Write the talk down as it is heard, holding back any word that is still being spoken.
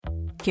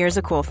Here's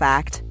a cool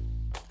fact.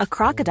 A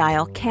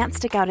crocodile can't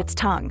stick out its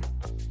tongue.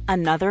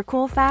 Another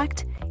cool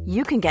fact,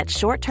 you can get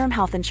short-term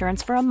health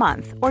insurance for a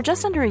month or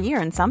just under a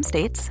year in some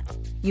states.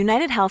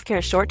 United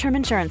Healthcare short-term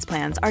insurance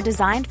plans are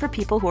designed for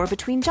people who are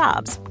between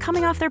jobs,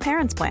 coming off their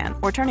parents' plan,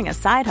 or turning a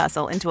side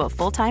hustle into a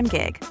full-time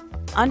gig.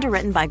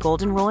 Underwritten by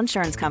Golden Rule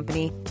Insurance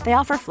Company, they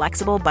offer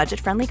flexible,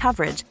 budget-friendly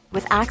coverage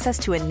with access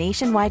to a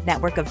nationwide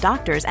network of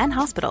doctors and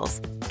hospitals.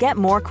 Get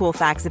more cool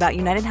facts about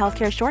United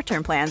Healthcare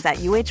short-term plans at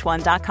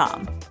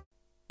uh1.com.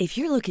 If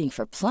you're looking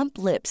for plump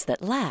lips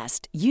that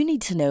last, you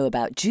need to know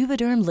about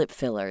Juvederm lip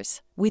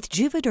fillers. With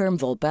Juvederm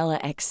Volbella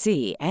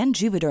XC and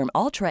Juvederm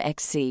Ultra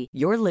XC,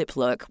 your lip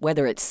look,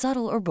 whether it's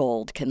subtle or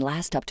bold, can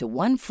last up to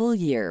 1 full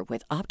year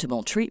with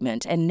optimal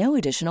treatment and no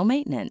additional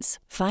maintenance.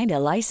 Find a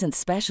licensed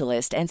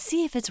specialist and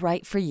see if it's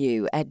right for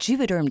you at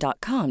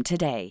Juvederm.com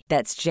today.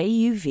 That's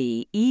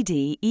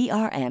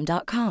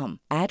JUVEDERM.com.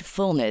 Add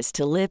fullness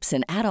to lips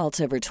in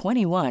adults over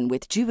 21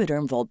 with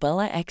Juvederm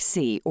Volbella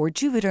XC or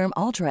Juvederm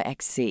Ultra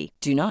XC.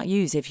 Do not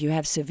use if you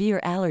have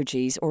severe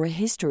allergies or a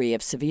history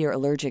of severe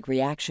allergic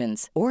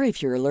reactions, or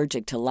if you're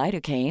allergic to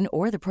lidocaine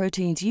or the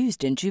proteins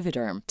used in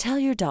Juvederm. Tell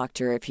your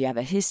doctor if you have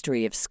a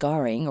history of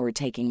scarring or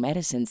taking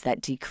medicines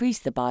that decrease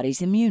the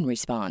body's immune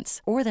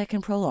response or that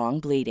can prolong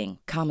bleeding.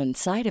 Common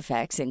side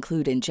effects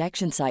include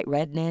injection site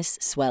redness,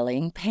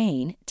 swelling,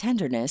 pain,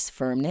 tenderness,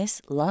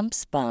 firmness,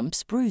 lumps,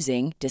 bumps,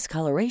 bruising,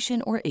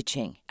 discoloration, or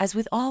itching. As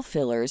with all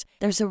fillers,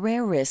 there's a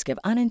rare risk of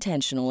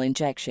unintentional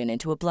injection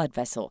into a blood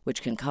vessel,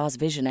 which can cause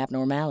vision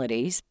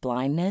abnormalities,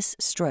 blindness,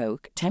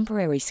 stroke,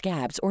 temporary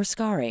scabs, or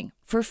scarring.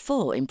 For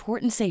full,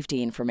 important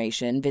safety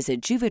information,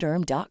 visit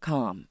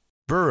Juvederm.com.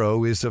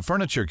 Burrow is a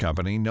furniture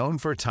company known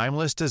for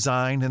timeless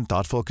design and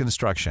thoughtful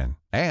construction,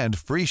 and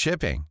free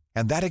shipping,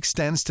 and that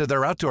extends to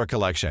their outdoor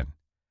collection.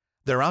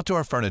 Their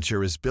outdoor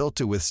furniture is built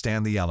to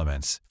withstand the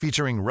elements,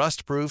 featuring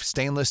rust-proof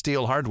stainless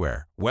steel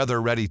hardware,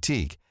 weather-ready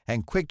teak,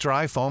 and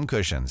quick-dry foam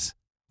cushions.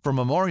 For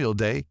Memorial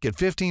Day, get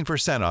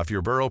 15% off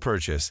your Burrow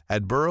purchase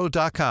at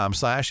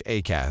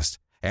burrow.com/ACAST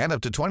and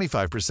up to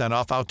 25%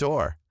 off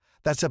outdoor.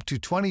 That's up to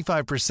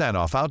 25%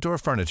 off outdoor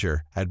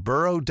furniture at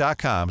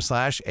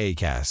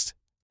burrow.com/ACAST.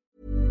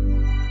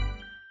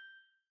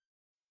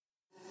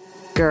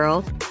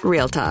 Girl,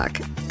 real talk.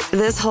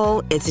 This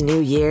whole "it's a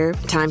new year,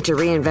 time to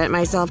reinvent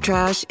myself"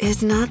 trash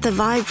is not the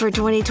vibe for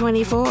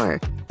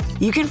 2024.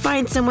 You can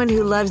find someone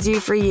who loves you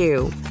for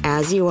you,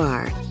 as you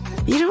are.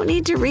 You don't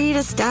need to read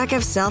a stack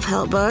of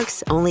self-help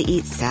books, only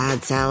eat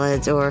sad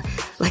salads, or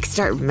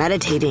start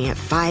meditating at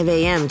 5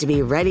 a.m. to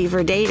be ready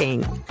for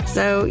dating.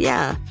 So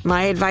yeah,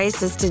 my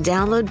advice is to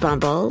download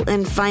Bumble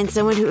and find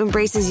someone who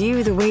embraces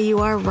you the way you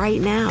are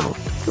right now.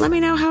 Let me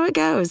know how it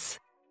goes.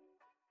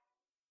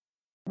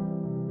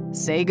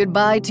 Say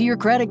goodbye to your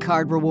credit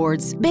card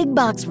rewards. Big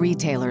box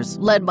retailers,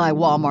 led by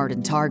Walmart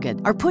and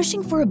Target, are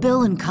pushing for a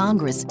bill in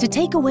Congress to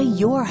take away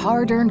your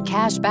hard-earned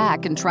cash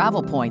back and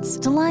travel points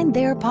to line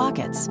their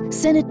pockets.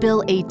 Senate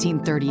Bill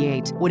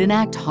 1838 would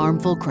enact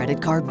harmful credit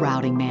card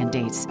routing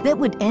mandates that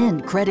would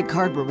end credit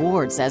card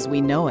rewards as we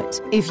know it.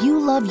 If you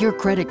love your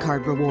credit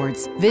card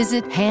rewards,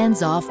 visit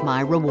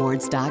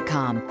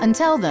handsoffmyrewards.com and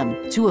tell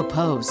them to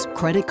oppose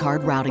credit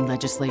card routing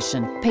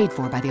legislation paid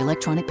for by the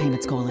Electronic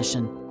Payments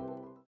Coalition.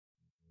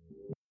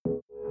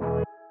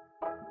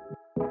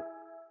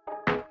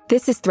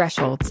 This is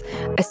Thresholds,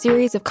 a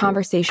series of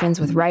conversations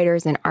with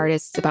writers and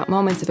artists about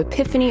moments of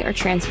epiphany or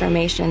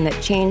transformation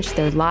that changed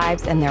their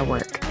lives and their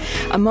work.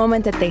 A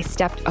moment that they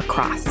stepped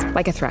across,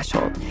 like a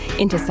threshold,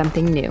 into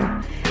something new,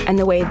 and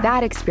the way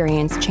that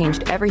experience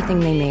changed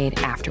everything they made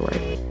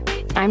afterward.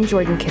 I'm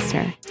Jordan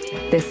Kistner.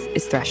 This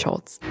is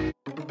Thresholds.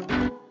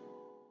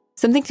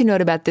 Something to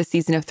note about this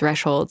season of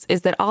Thresholds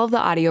is that all of the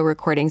audio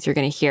recordings you're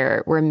going to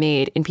hear were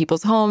made in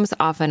people's homes,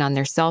 often on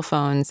their cell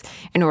phones,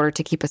 in order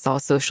to keep us all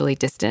socially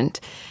distant.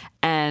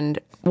 And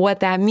what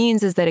that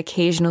means is that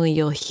occasionally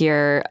you'll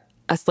hear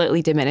a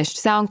slightly diminished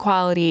sound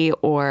quality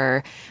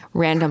or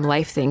random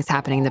life things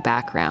happening in the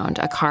background,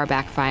 a car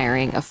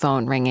backfiring, a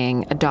phone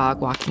ringing, a dog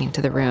walking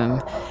into the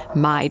room,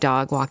 my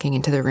dog walking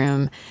into the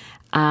room.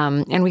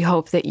 And we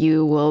hope that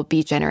you will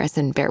be generous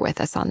and bear with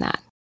us on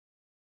that.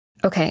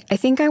 Okay, I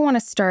think I want to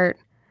start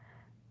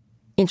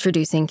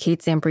introducing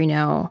Kate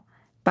Zambreno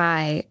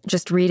by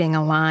just reading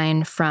a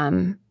line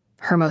from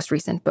her most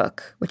recent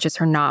book, which is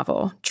her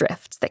novel,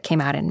 Drifts, that came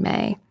out in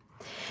May.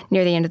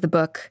 Near the end of the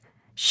book,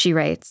 she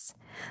writes,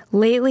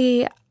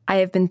 "Lately, I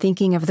have been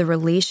thinking of the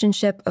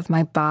relationship of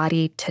my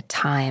body to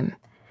time,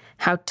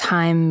 how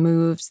time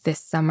moves this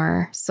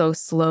summer so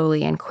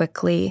slowly and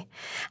quickly,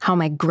 how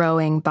my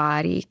growing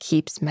body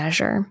keeps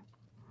measure."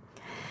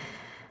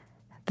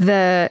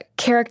 The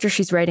character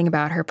she's writing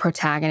about, her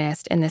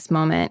protagonist in this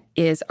moment,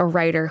 is a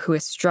writer who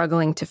is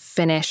struggling to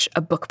finish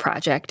a book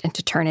project and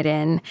to turn it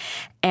in.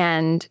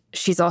 And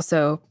she's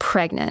also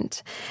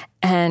pregnant.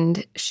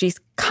 And she's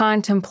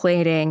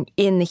contemplating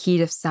in the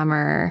heat of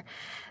summer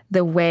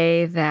the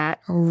way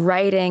that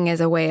writing is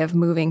a way of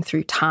moving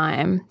through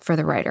time for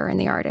the writer and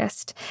the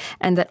artist.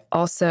 And that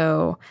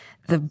also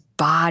the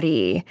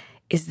body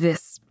is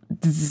this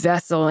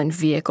vessel and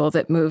vehicle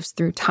that moves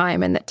through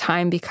time, and that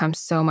time becomes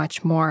so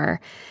much more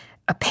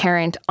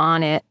apparent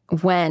on it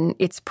when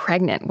it's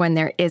pregnant, when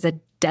there is a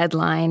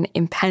deadline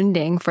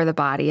impending for the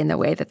body in the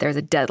way that there's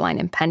a deadline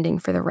impending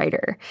for the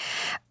writer.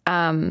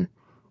 And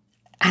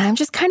I'm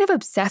just kind of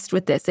obsessed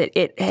with this.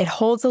 It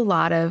holds a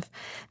lot of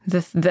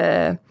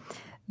the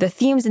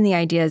themes and the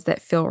ideas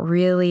that feel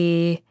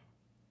really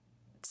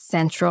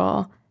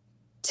central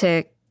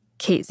to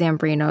Kate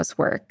Zambreno's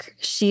work.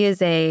 She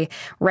is a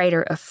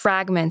writer of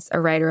fragments, a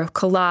writer of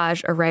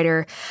collage, a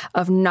writer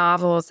of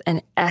novels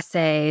and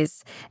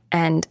essays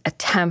and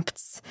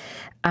attempts.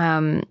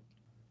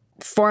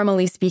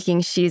 Formally speaking,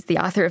 she's the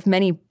author of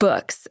many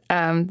books,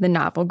 the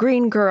novel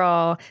Green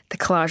Girl, the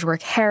collage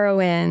work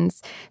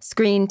Heroines,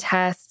 Screen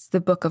Tests,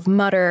 the Book of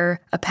Mutter,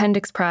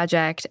 Appendix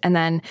Project, and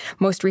then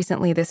most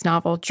recently this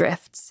novel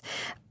Drifts.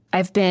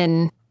 I've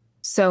been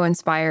so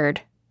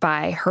inspired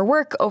by her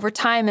work over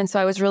time, and so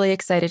I was really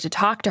excited to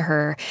talk to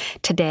her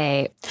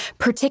today,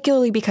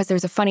 particularly because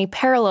there's a funny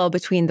parallel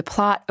between the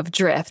plot of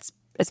Drifts,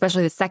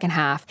 especially the second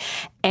half,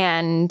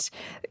 and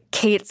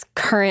Kate's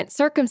current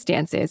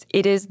circumstances.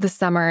 It is the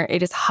summer.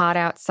 It is hot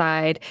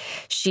outside.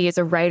 She is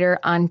a writer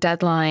on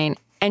deadline,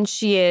 and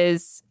she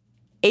is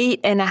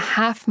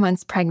 8.5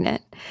 months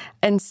pregnant.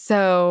 And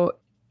so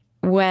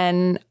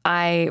when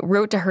I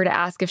wrote to her to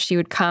ask if she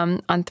would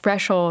come on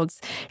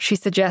Thresholds, she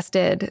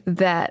suggested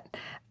that,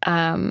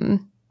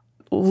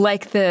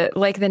 like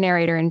the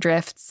narrator in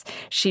Drifts,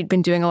 she'd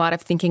been doing a lot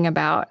of thinking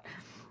about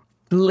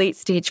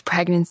late-stage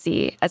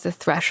pregnancy as a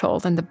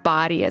threshold and the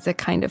body as a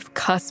kind of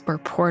cusp or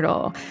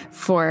portal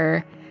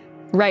for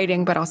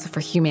writing, but also for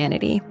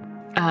humanity.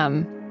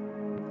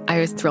 I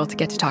was thrilled to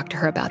get to talk to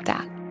her about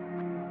that.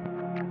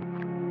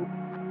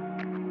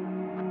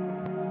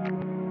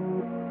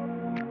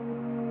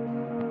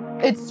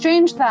 It's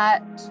strange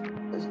that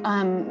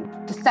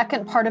the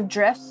second part of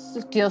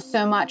Drifts deals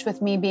so much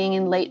with me being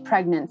in late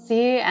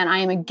pregnancy, and I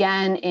am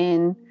again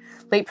in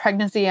late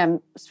pregnancy. I'm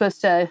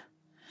supposed to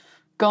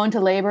go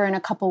into labor in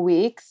a couple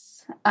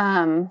weeks.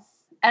 And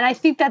I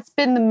think that's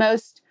been the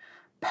most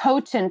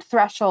potent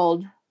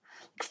threshold,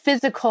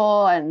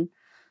 physical and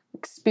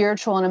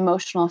spiritual and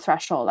emotional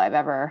threshold I've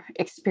ever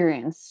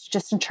experienced,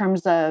 just in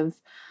terms of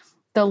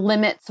the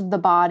limits of the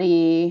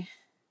body,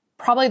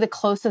 probably the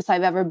closest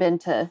I've ever been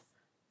to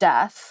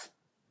death.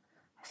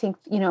 I think,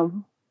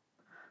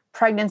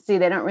 pregnancy,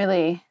 they don't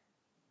really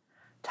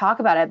talk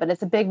about it, but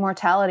it's a big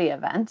mortality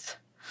event.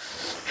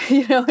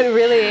 It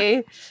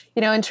really,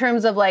 in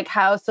terms of like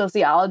how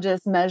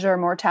sociologists measure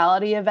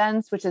mortality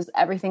events, which is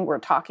everything we're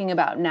talking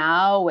about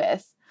now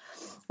with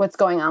what's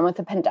going on with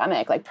the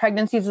pandemic. Like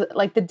pregnancies,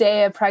 like the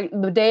day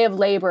of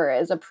labor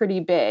is a pretty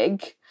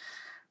big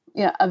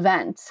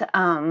event.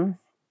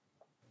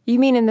 You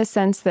mean in the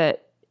sense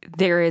that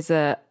there is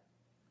a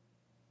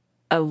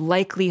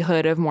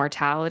likelihood of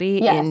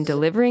mortality in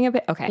delivering a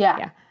baby? Okay.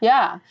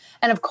 Yeah.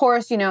 And of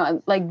course,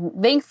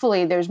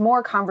 thankfully there's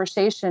more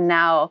conversation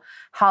now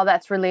how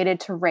that's related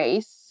to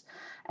race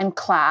and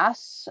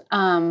class.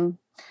 But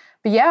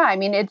yeah, I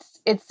mean,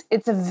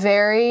 it's a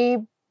very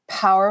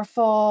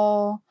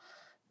powerful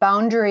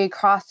boundary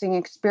crossing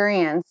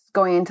experience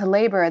going into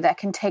labor that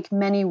can take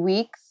many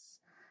weeks,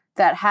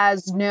 that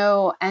has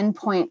no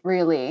endpoint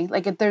really.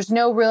 Like if there's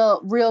no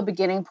real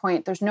beginning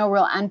point, there's no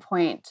real end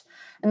point.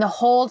 And the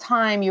whole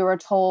time you are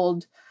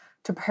told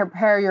to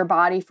prepare your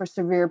body for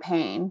severe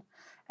pain.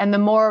 And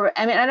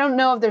I don't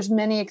know if there's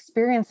many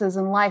experiences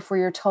in life where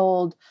you're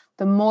told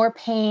the more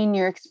pain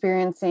you're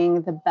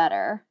experiencing, the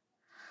better.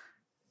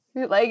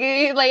 Like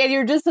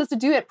you're just supposed to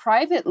do it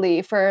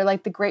privately for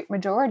like the great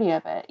majority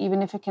of it,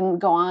 even if it can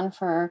go on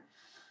for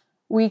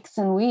weeks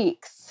and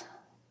weeks.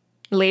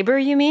 Labor,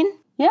 you mean?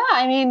 Yeah,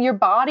 I mean, your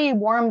body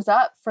warms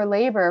up for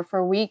labor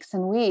for weeks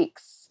and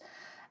weeks.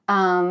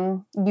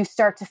 You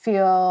start to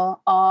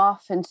feel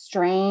off and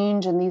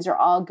strange, and these are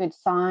all good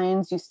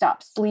signs. You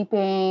stop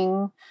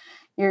sleeping.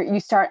 You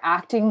start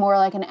acting more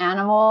like an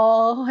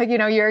animal. Like,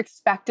 you're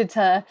expected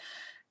to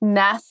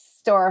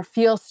nest or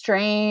feel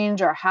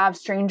strange or have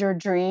stranger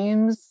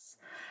dreams.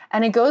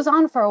 And it goes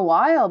on for a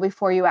while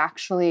before you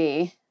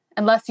actually,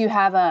 unless you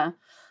have a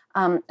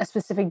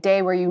specific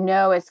day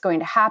where it's going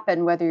to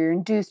happen, whether you're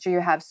induced or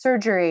you have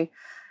surgery,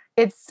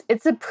 it's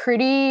a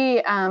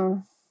pretty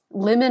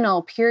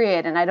liminal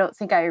period. And I don't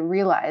think I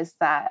realized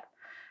that.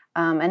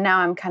 And now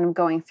I'm kind of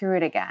going through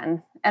it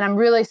again. And I'm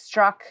really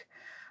struck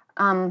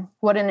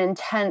what an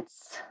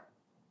intense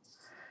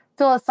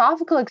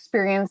philosophical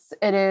experience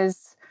it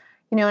is,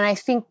 and I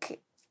think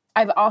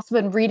I've also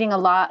been reading a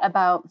lot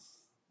about,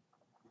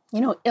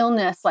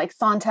 illness, like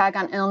Sontag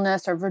on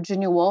illness or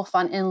Virginia Woolf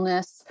on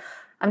illness.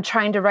 I'm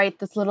trying to write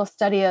this little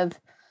study of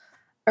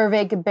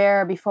Hervé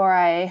Guibert before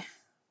I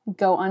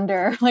go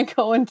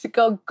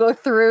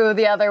through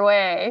the other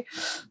way,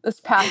 this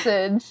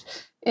passage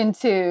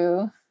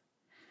into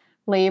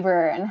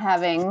labor and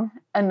having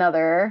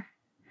another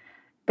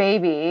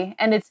baby.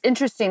 And it's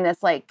interesting,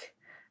 this like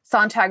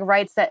Sontag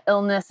writes that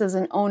illness is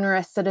an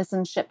onerous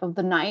citizenship of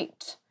the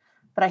night.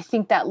 But I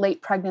think that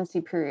late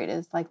pregnancy period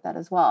is like that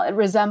as well. It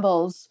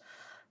resembles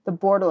the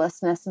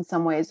borderlessness in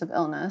some ways of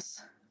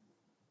illness.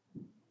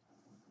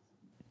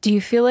 Do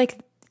you feel like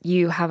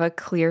you have a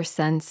clear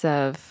sense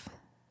of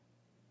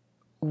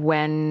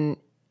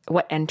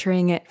what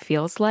entering it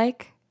feels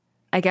like?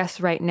 I guess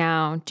right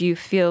now, do you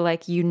feel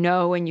like you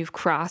know when you've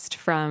crossed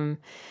from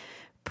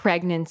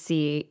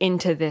pregnancy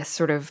into this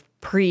sort of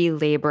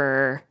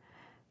pre-labor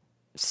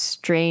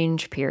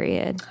strange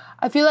period?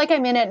 I feel like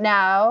I'm in it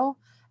now,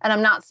 and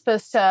I'm not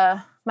supposed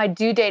to, my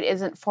due date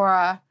isn't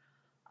for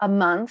a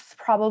month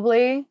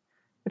probably,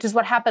 which is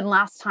what happened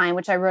last time,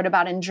 which I wrote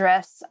about in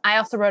Drifts. I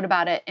also wrote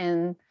about it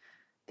in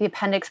the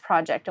Appendix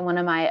Project in one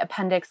of my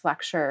appendix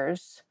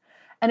lectures.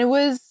 And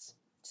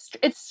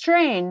it's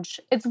strange.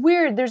 It's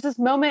weird. There's this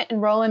moment in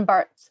Roland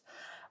Barthes'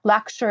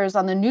 lectures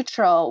on the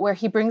neutral where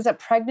he brings up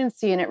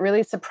pregnancy, and it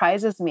really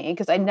surprises me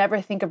because I never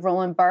think of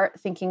Roland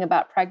Barthes thinking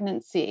about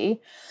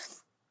pregnancy.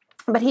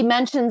 But he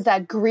mentions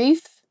that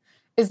grief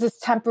is this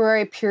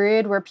temporary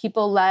period where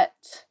people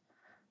let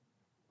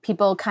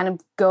people kind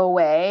of go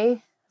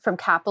away from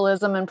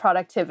capitalism and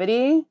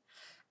productivity.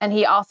 And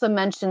he also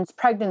mentions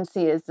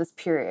pregnancy as this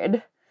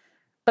period.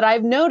 But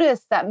I've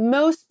noticed that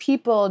most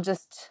people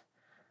just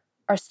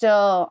are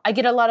still, I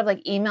get a lot of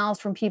like emails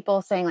from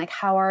people saying like,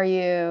 how are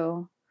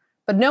you?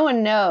 But no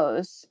one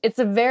knows. It's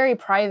a very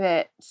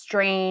private,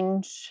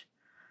 strange,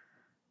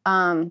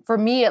 for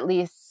me at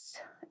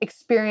least,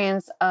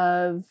 experience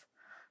of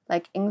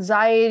like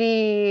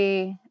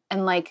anxiety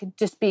and like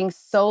just being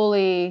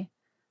solely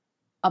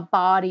a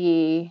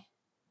body.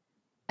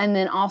 And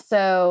then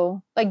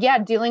also like, yeah,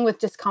 dealing with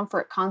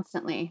discomfort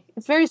constantly.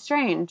 It's very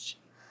strange.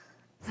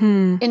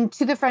 In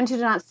To the Friend Who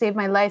Did Not Save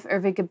My Life,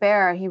 Hervé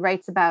Guibert, he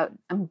writes about,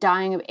 I'm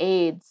dying of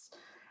AIDS.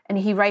 And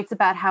he writes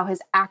about how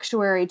his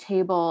actuary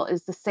table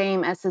is the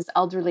same as his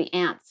elderly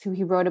aunts, who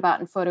he wrote about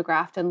and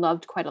photographed and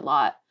loved quite a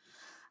lot.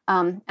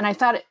 And I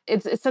thought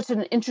it's such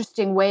an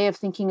interesting way of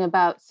thinking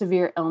about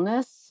severe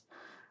illness,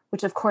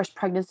 which of course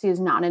pregnancy is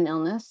not an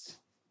illness.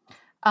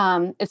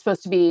 It's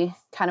supposed to be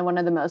kind of one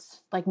of the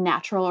most like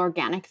natural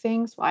organic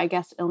things. Well, I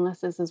guess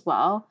illness is as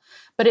well.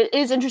 But it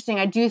is interesting.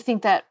 I do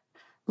think that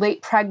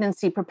late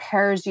pregnancy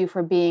prepares you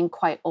for being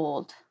quite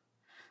old.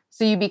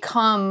 So you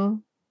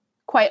become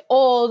quite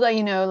old,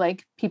 you know,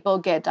 like people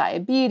get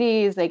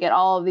diabetes, they get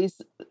all of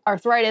these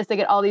arthritis, they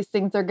get all these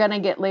things they're going to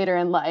get later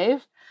in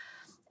life.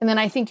 And then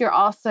I think you're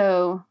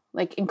also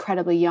like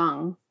incredibly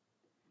young.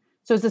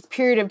 So it's this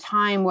period of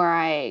time where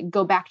I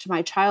go back to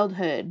my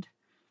childhood.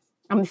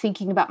 I'm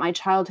thinking about my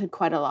childhood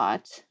quite a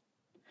lot.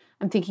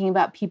 I'm thinking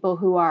about people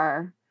who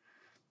are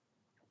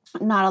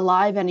not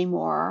alive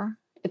anymore.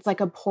 It's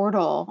like a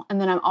portal. And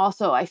then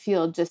I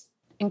feel just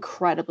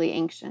incredibly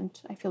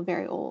ancient. I feel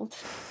very old.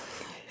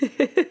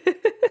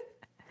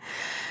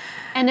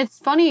 And it's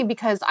funny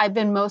because I've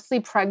been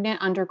mostly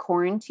pregnant under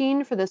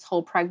quarantine for this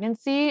whole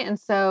pregnancy. And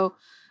so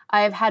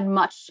I've had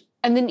much,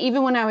 and then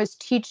even when I was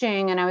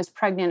teaching and I was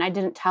pregnant, I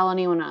didn't tell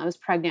anyone I was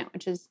pregnant,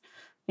 which is,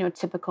 you know,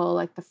 typical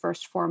like the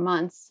first 4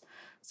 months.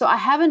 So I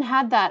haven't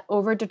had that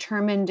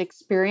overdetermined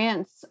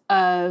experience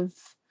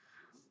of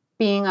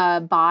being a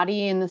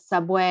body in the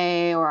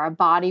subway or a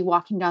body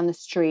walking down the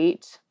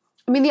street.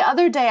 I mean, the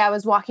other day I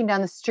was walking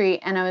down the street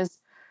and I was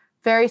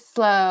very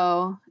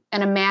slow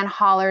and a man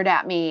hollered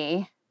at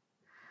me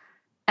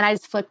and I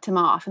just flipped him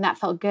off and that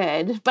felt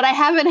good. But I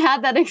haven't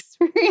had that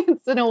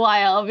experience in a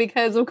while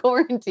because of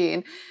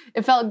quarantine.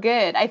 It felt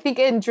good. I think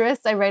in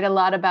Drifts I write a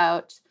lot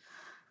about,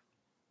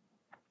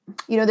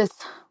 you know, this,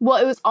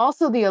 well, it was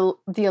also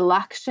the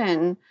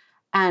election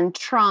and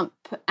Trump,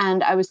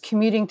 and I was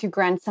commuting through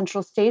Grand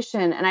Central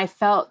Station, and I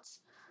felt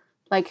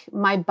like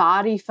my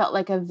body felt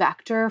like a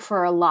vector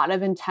for a lot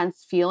of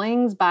intense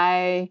feelings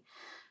by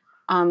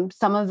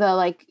some of the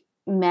like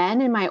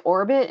men in my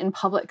orbit in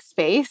public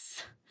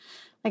space.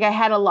 Like I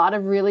had a lot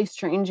of really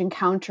strange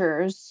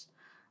encounters,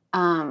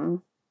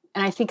 and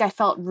I think I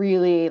felt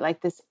really like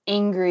this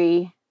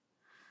angry,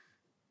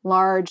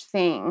 large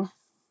thing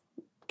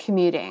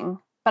commuting.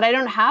 But I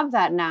don't have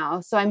that now,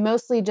 so I'm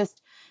mostly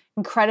just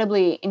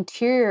incredibly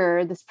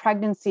interior. This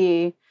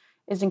pregnancy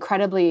is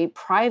incredibly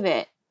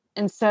private.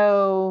 And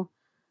so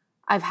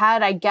I've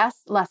had, I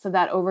guess, less of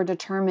that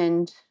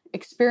overdetermined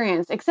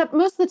experience, except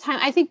most of the time,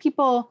 I think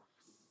people,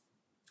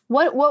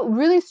 what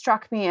really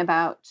struck me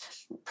about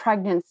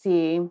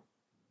pregnancy,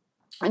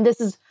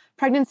 and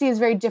pregnancy is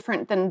very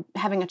different than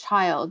having a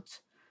child.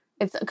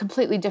 It's a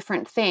completely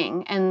different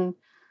thing. And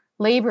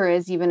labor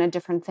is even a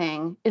different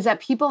thing, is that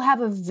people have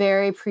a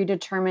very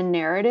predetermined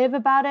narrative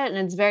about it. And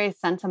it's very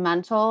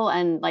sentimental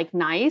and like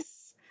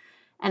nice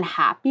and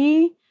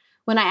happy.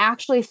 When I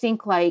actually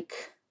think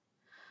like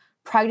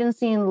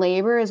pregnancy and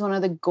labor is one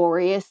of the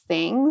goriest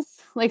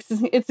things. Like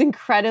it's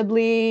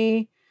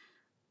incredibly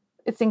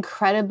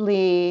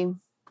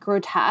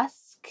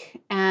grotesque.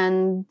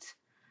 And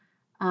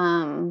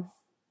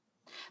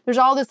there's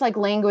all this like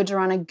language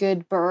around a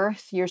good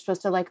birth. You're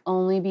supposed to like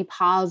only be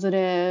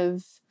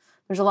positive.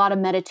 There's a lot of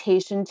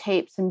meditation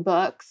tapes and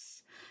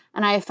books.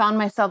 And I found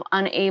myself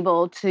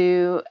unable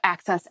to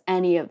access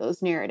any of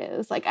those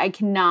narratives. Like I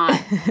cannot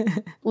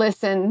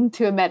listen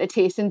to a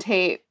meditation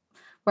tape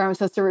where I'm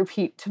supposed to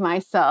repeat to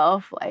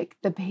myself, like,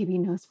 the baby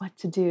knows what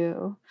to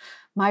do.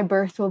 My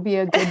birth will be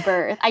a good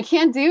birth. I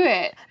can't do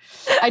it.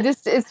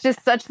 It's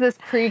just such this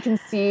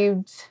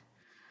preconceived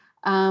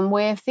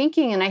way of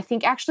thinking. And I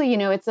think actually,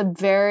 it's a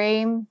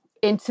very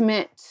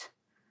intimate,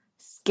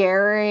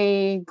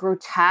 scary,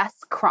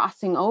 grotesque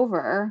crossing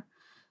over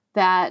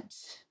that,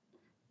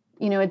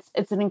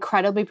 it's an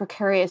incredibly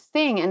precarious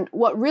thing. And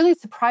what really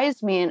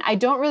surprised me, and I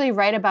don't really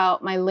write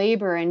about my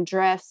labor and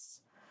drifts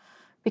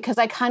because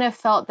I kind of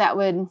felt that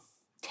would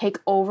take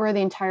over the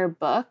entire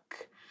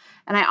book.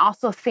 And I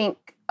also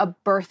think a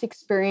birth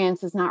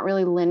experience is not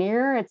really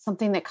linear. It's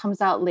something that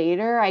comes out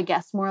later, I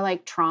guess more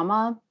like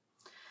trauma.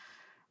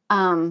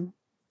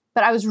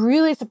 But I was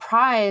really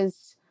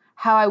surprised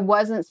how I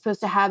wasn't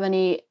supposed to have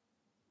any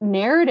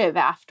narrative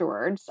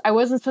afterwards. I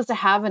wasn't supposed to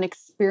have an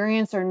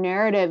experience or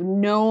narrative.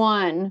 No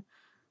one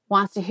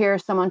wants to hear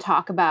someone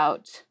talk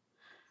about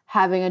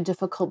having a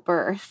difficult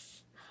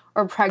birth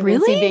or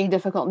pregnancy being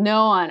difficult.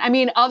 No one. I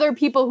mean, other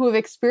people who have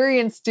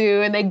experienced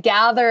do, and they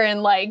gather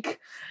and like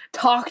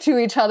talk to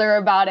each other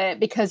about it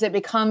because it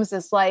becomes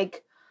this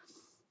like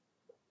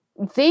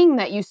thing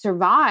that you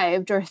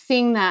survived or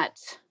thing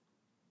that,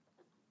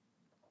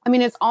 I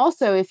mean, it's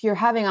also, if you're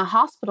having a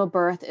hospital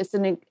birth, it's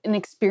an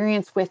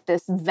experience with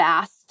this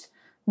vast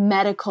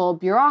medical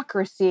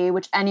bureaucracy,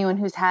 which anyone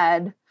who's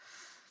had,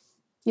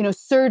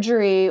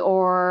 surgery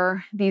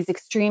or these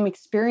extreme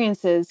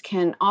experiences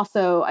can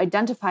also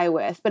identify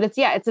with. But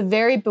it's a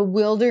very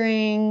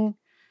bewildering,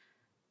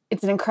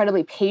 it's an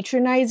incredibly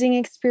patronizing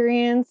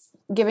experience,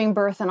 giving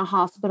birth in a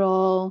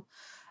hospital.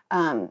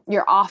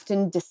 You're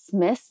often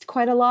dismissed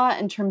quite a lot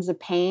in terms of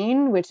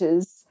pain, which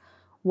is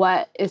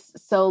what is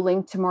so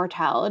linked to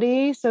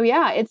mortality. So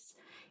yeah, it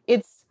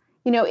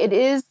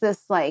is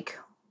this like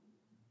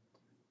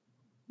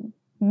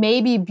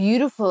maybe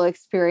beautiful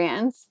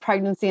experience,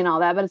 pregnancy and all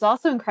that, but it's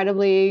also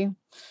incredibly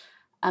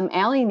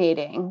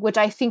alienating, which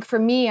I think for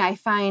me, I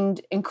find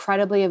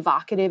incredibly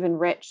evocative and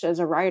rich as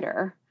a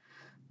writer.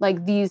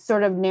 Like these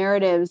sort of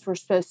narratives we're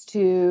supposed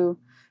to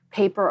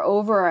paper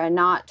over and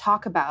not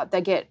talk about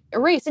that get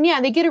erased. And yeah,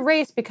 they get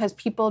erased because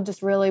people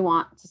just really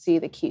want to see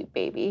the cute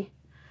baby.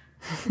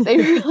 They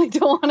really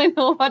don't want to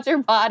know about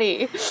your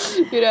body,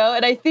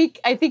 And I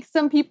think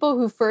some people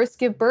who first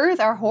give birth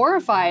are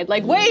horrified.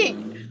 Like, wait,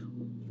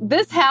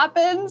 this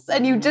happens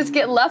and you just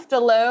get left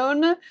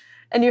alone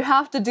and you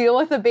have to deal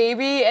with a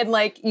baby and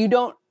like you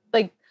don't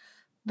like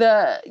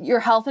your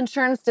health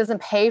insurance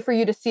doesn't pay for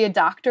you to see a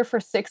doctor for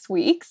 6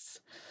 weeks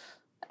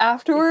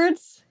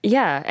afterwards.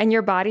 Yeah, and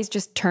your body's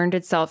just turned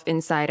itself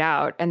inside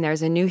out and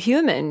there's a new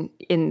human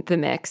in the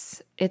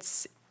mix.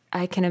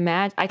 I can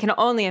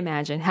only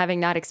imagine, having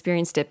not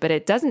experienced it, but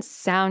it doesn't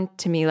sound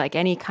to me like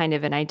any kind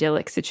of an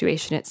idyllic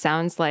situation. It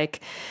sounds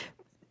like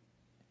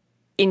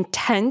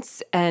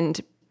intense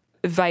and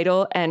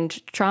vital and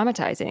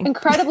traumatizing.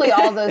 Incredibly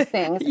all those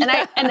things.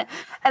 Yeah. And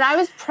I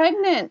was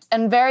pregnant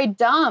and very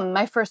dumb,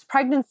 my first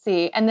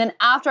pregnancy. And then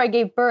after I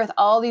gave birth,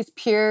 all these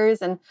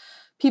peers and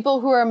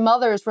people who are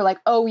mothers were like,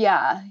 oh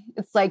yeah,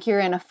 it's like you're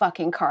in a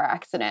fucking car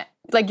accident.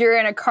 Like you're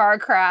in a car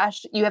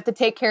crash. You have to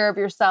take care of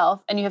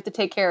yourself and you have to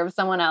take care of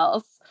someone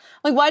else.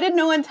 Like, why did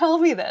no one tell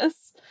me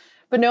this?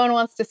 But no one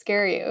wants to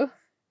scare you.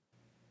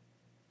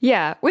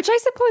 Yeah, which I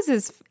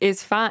suppose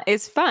is fine.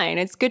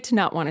 It's good to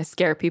not want to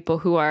scare people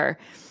who are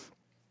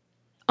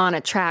on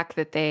a track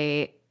that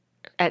they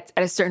at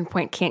a certain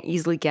point can't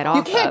easily get off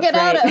of. You can't get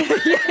out of.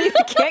 You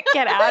can't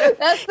get out of.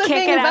 That's the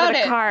thing about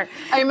it. Car.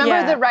 I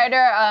remember the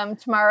writer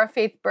Tamara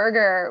Faith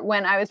Berger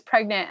when I was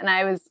pregnant, and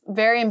I was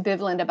very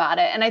ambivalent about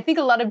it. And I think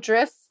a lot of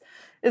Drifts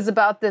is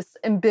about this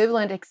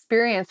ambivalent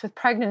experience with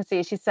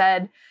pregnancy. She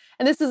said,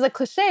 and this is a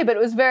cliche, but it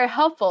was very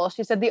helpful.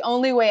 She said, the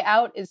only way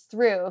out is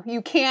through.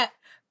 You can't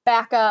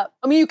back up.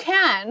 I mean, you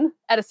can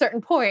at a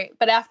certain point,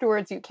 but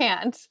afterwards you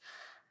can't.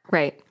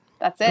 Right.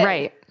 That's it.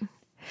 Right.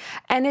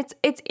 And it's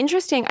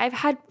interesting. I've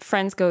had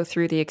friends go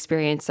through the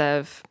experience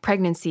of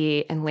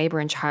pregnancy and labor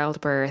and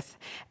childbirth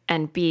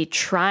and be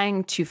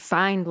trying to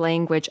find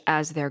language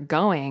as they're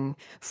going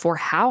for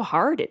how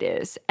hard it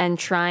is and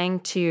trying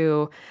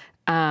to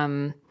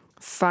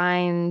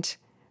find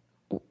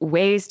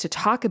ways to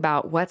talk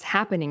about what's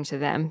happening to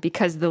them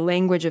because the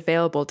language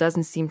available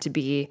doesn't seem to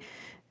be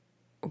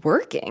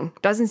working,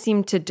 doesn't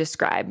seem to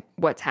describe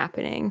what's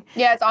happening.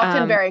 Yeah, it's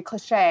often very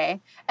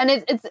cliche. And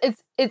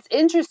it's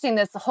interesting,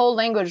 this whole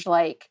language,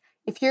 like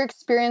if you're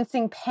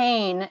experiencing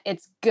pain,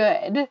 it's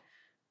good.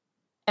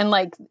 And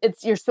like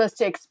you're supposed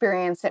to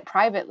experience it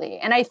privately.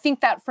 And I think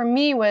that for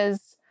me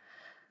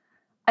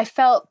I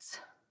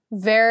felt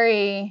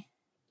very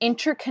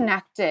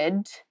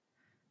interconnected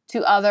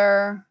to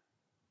other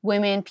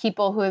women,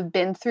 people who have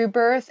been through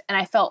birth, and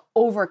I felt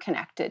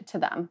overconnected to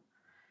them.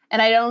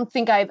 And I don't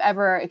think I've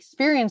ever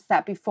experienced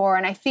that before.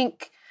 And I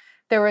think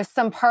there was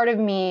some part of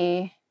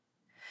me,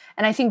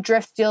 and I think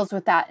Drifts deals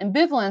with that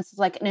ambivalence. It's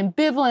like an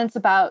ambivalence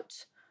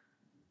about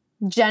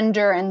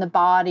gender and the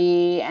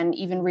body and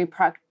even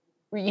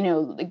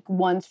like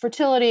one's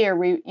fertility or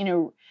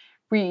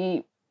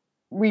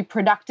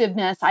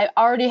reproductiveness. I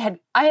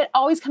had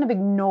always kind of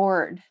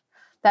ignored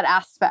that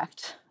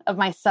aspect of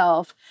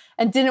myself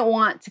and didn't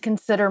want to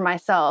consider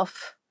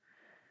myself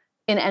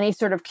in any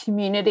sort of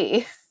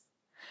community,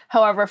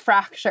 however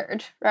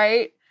fractured,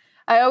 right?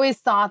 I always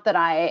thought that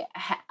I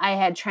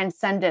had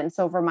transcendence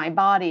over my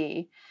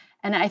body.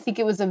 And I think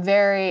it was a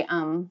very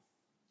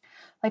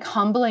like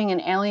humbling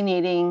and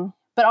alienating,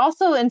 but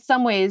also in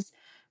some ways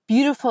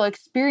beautiful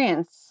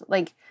experience.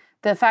 Like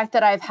the fact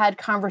that I've had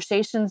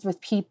conversations with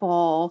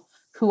people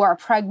who are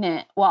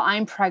pregnant while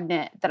I'm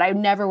pregnant that I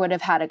never would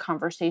have had a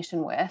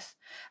conversation with.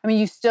 I mean,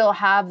 you still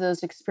have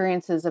those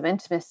experiences of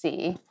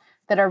intimacy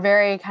that are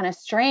very kind of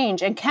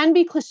strange and can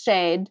be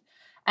cliched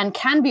and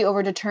can be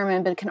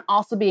overdetermined, but can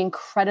also be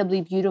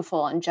incredibly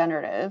beautiful and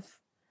generative.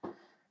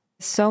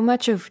 So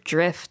much of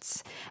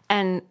Drifts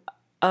and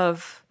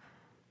of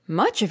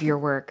much of your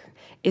work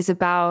is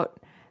about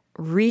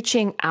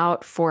reaching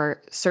out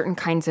for certain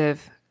kinds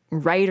of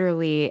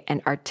writerly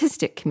and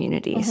artistic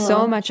community. Mm-hmm.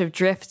 So much of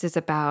Drifts is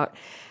about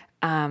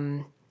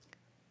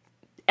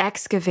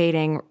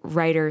excavating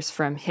writers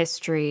from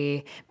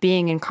history,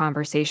 being in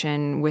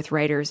conversation with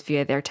writers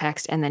via their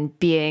text, and then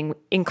being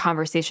in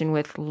conversation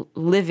with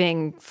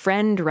living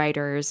friend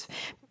writers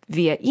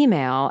via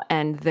email,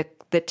 and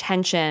the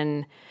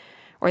tension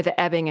or the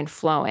ebbing and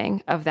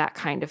flowing of that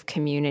kind of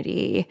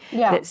community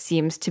that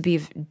seems to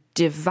be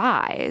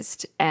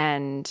devised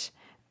and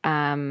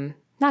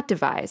not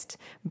devised,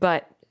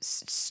 but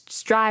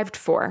strived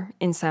for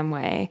in some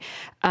way.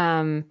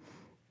 And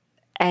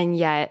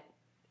yet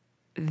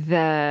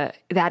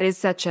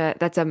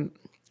that's an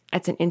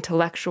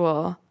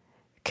intellectual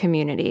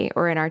community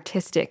or an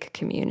artistic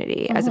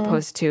community, mm-hmm. as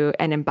opposed to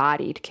an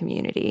embodied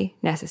community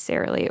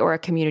necessarily, or a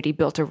community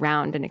built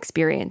around an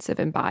experience of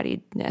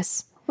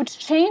embodiedness. Which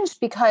changed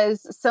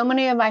because so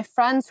many of my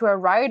friends who are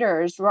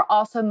writers were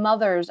also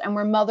mothers and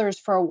were mothers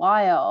for a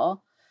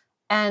while.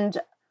 And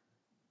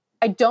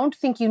I don't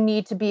think you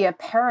need to be a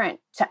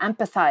parent to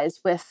empathize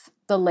with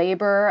the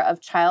labor of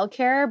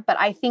childcare, but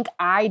I think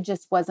I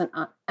just wasn't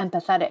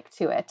empathetic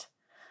to it.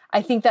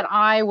 I think that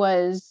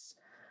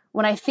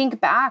when I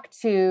think back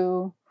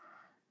to,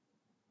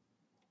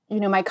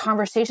 my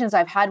conversations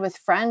I've had with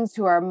friends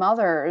who are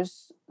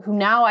mothers, who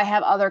now I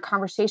have other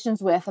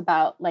conversations with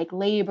about like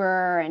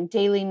labor and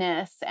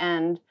dailiness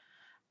and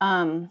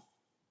the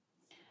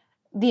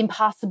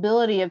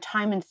impossibility of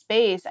time and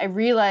space, I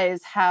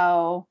realize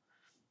how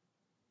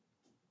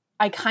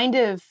I kind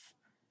of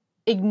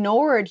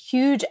ignored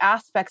huge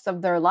aspects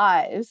of their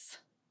lives,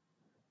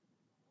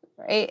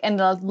 right? And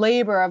the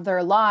labor of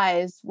their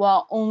lives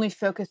while only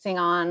focusing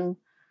on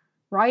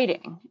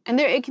writing. And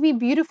it can be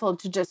beautiful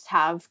to just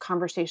have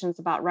conversations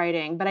about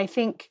writing. But I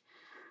think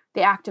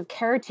the act of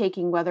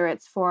caretaking, whether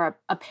it's for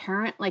a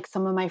parent, like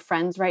some of my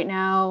friends right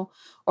now,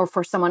 or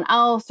for someone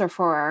else, or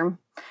for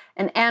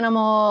an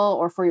animal,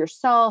 or for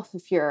yourself,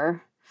 if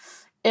you're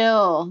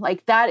ill,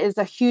 like that is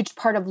a huge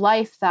part of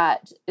life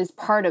that is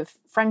part of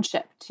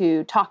friendship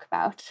to talk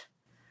about.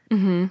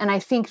 Mm-hmm. And I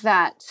think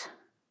that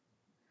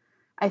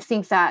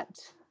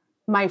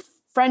my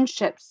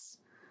friendships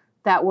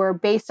that were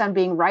based on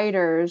being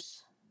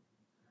writers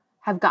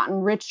have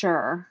gotten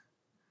richer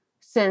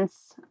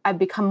since I've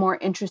become more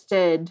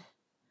interested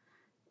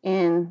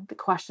in the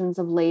questions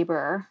of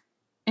labor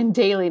and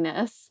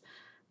dailiness,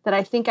 that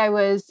I think I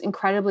was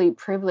incredibly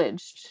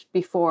privileged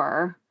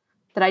before,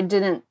 that I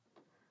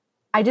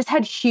just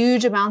had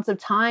huge amounts of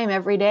time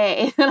every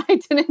day that I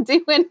didn't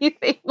do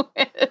anything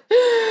with.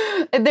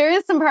 There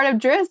is some part of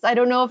Drifts, I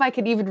don't know if I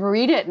could even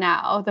read it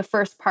now, the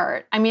first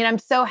part. I mean, I'm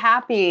so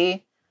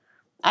happy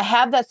I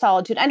have that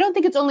solitude. I don't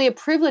think it's only a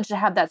privilege to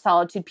have that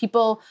solitude.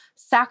 People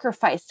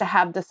sacrifice to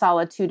have the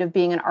solitude of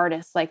being an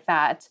artist like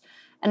that.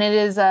 And it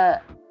is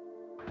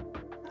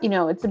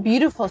it's a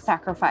beautiful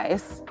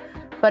sacrifice,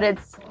 but it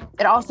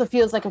also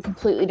feels like a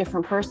completely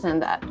different person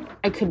that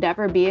I could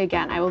never be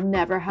again. I will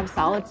never have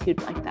solitude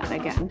like that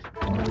again.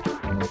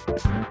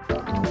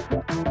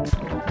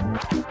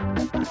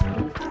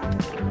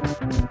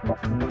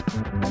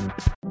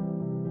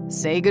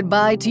 Say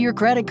goodbye to your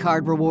credit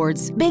card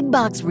rewards. Big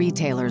box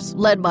retailers,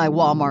 led by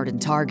Walmart and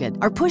Target,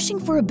 are pushing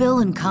for a bill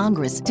in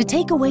Congress to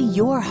take away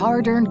your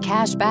hard-earned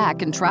cash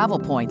back and travel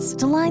points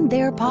to line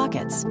their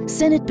pockets.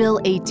 Senate Bill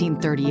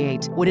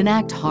 1838 would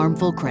enact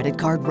harmful credit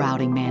card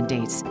routing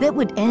mandates that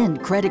would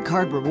end credit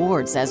card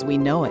rewards as we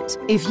know it.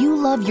 If you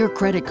love your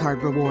credit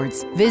card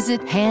rewards,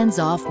 visit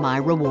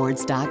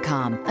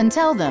handsoffmyrewards.com and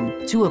tell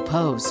them to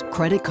oppose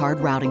credit card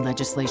routing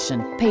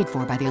legislation paid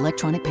for by the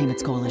Electronic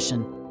Payments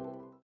Coalition.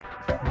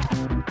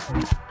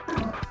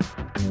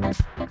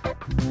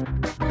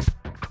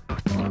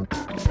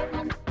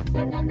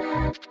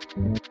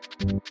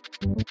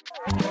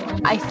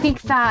 I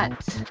think that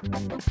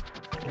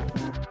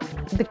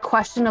the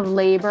question of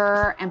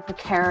labor and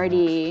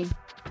precarity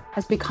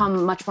has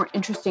become much more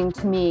interesting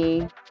to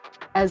me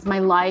as my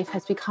life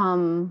has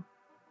become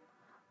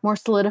more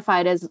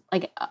solidified as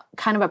like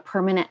kind of a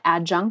permanent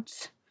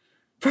adjunct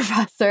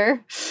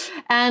professor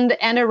and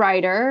a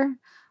writer.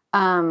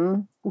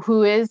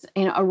 Who is,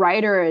 a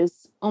writer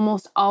is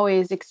almost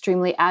always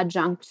extremely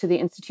adjunct to the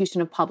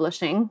institution of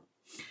publishing.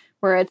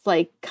 where it's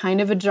like kind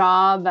of a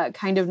job, but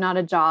kind of not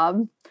a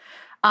job.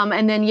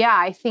 And then,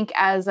 I think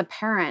as a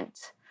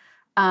parent,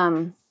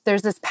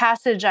 there's this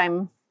passage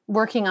I'm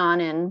working on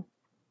in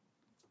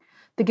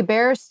the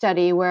Geber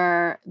study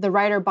where the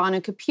writer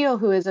Banu Kapil,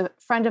 who is a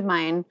friend of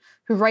mine,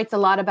 who writes a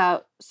lot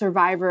about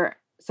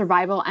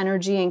survival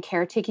energy and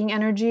caretaking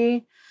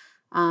energy.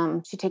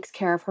 She takes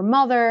care of her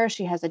mother.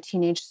 She has a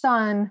teenage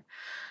son.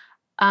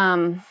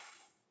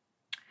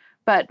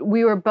 But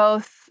we were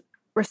both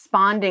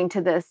responding to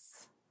this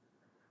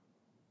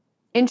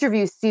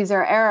interview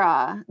Cesar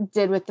Era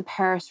did with the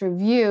Paris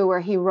Review,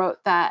 where he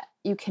wrote that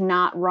you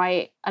cannot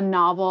write a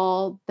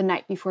novel the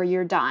night before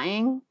you're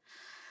dying.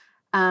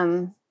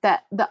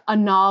 That a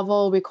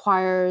novel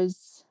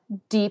requires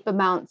deep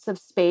amounts of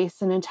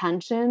space and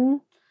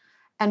attention.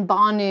 And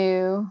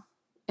Banu,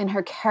 in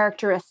her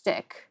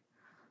characteristic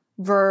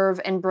verve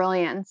and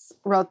brilliance,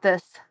 wrote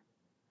this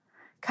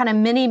kind of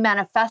mini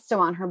manifesto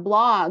on her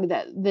blog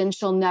that then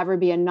she'll never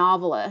be a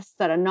novelist,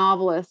 that a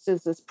novelist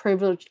is this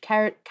privileged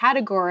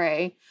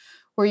category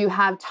where you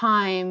have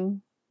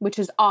time, which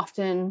is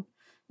often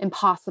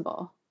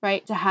impossible,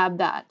 right? To have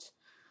that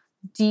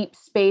deep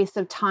space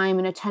of time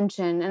and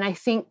attention. And I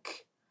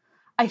think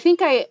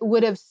I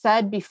would have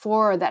said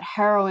before that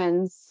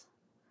Heroines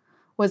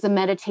was a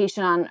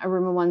meditation on a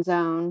room of one's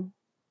own,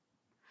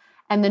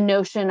 and the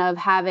notion of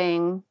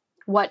having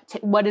what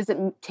does it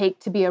take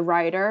to be a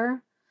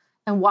writer,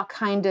 and what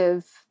kind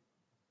of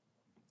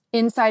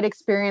inside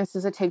experience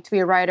does it take to be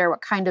a writer?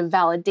 What kind of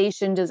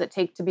validation does it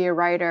take to be a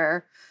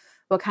writer?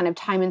 What kind of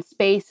time and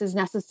space is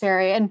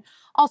necessary? And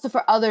also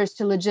for others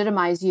to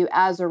legitimize you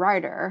as a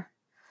writer.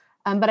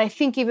 But I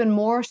think even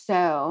more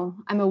so,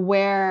 I'm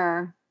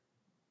aware,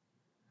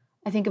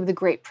 I think of the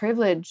great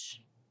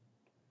privilege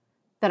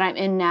that I'm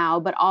in now,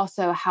 but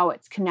also how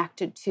it's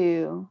connected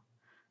to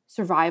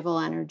survival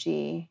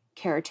energy,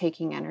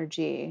 caretaking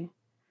energy,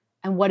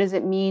 and what does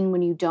it mean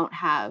when you don't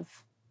have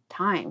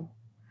time?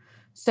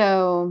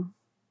 So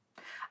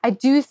I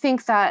do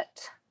think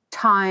that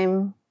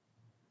time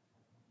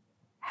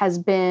has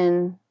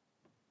been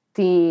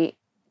the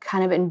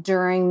kind of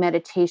enduring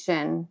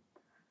meditation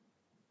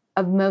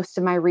of most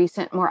of my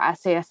recent, more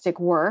essayistic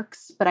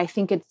works, but I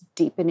think it's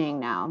deepening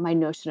now, my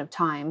notion of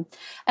time.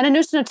 And a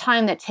notion of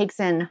time that takes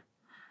in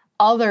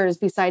others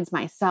besides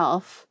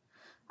myself,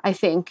 I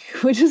think,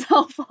 which is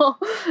helpful.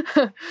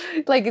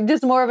 Like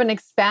just more of an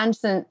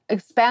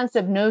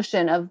expansive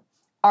notion of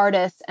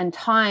artists and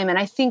time. And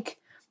I think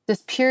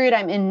this period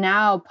I'm in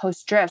now,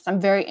 post-Drifts,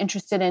 I'm very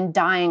interested in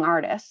dying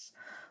artists.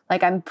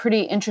 Like I'm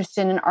pretty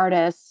interested in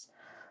artists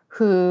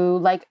who,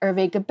 like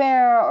Hervé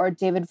Guibert or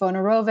David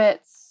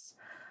Wojnarowicz,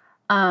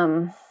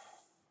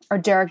 or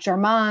Derek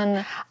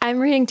Jarman. I'm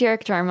reading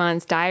Derek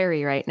Jarman's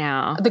diary right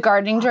now. The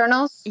gardening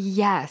journals?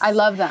 Yes. I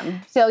love them.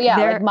 So yeah,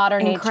 they're like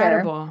modern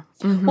incredible.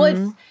 nature. Mm-hmm.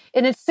 Well,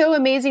 it's so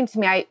amazing to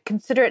me. I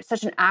consider it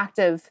such an act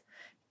of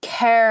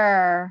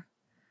care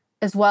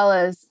as well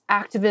as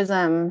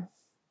activism,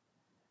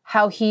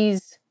 how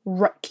he's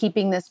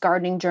keeping this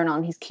gardening journal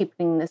and he's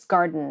keeping this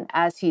garden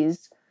as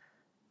he's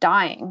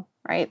dying,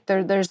 right?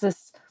 There's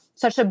this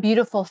such a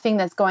beautiful thing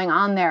that's going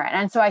on there.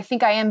 And so I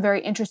think I am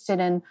very interested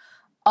in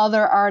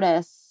other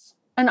artists,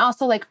 and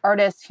also like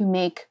artists who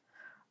make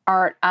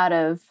art out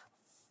of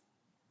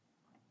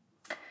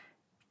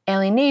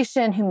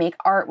alienation, who make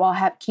art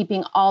while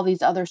keeping all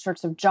these other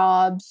sorts of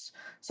jobs.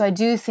 So I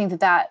do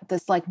think that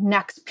this like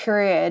next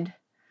period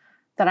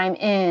that I'm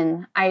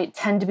in, I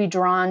tend to be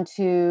drawn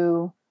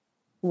to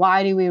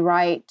why do we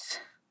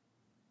write?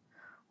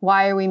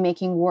 Why are we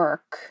making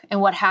work?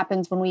 And what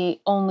happens when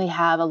we only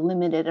have a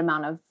limited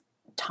amount of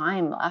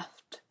time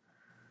left?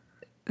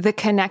 The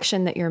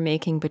connection that you're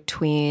making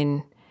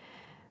between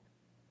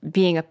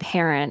being a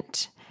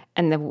parent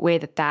and the way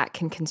that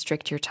can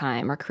constrict your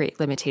time or create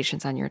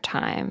limitations on your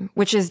time,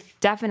 which is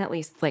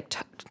definitely like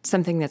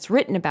something that's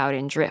written about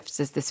in Drifts,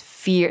 is this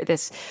fear,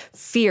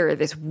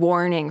 this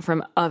warning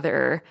from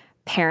other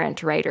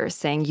parent writers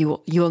saying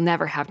you'll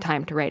never have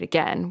time to write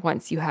again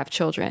once you have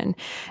children.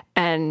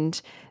 And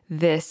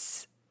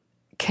this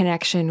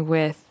connection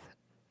with,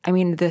 I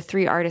mean, the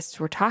three artists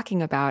we're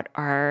talking about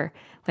are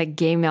like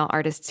gay male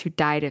artists who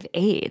died of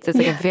AIDS. It's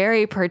like a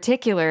very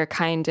particular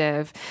kind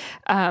of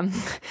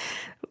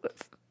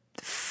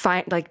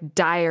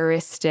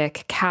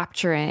diaristic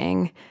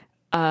capturing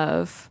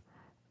of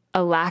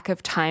a lack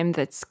of time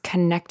that's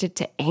connected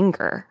to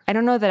anger. I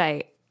don't know that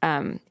I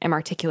am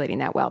articulating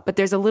that well, but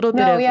there's a little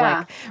bit of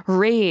like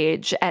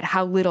rage at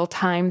how little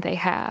time they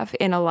have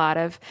in a lot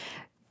of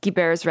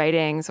Guibert's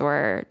writings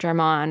or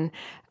Jarman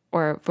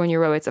or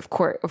Wojnarowicz,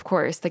 of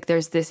course, like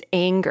there's this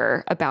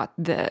anger about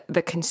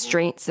the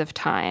constraints of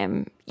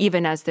time,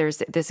 even as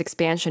there's this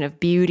expansion of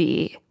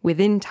beauty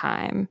within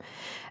time.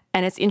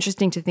 And it's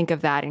interesting to think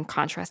of that in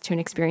contrast to an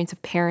experience of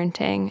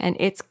parenting and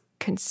its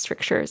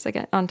constrictures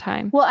again on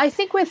time. Well, I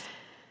think with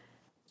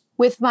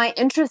my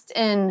interest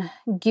in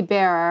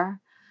Guibert,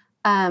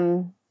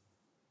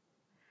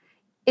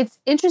 it's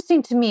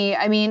interesting to me.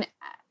 I mean,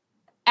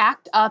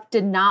 ACT UP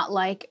did not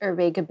like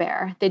Hervé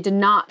Guibert. They did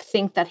not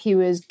think that he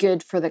was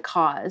good for the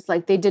cause.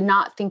 Like, they did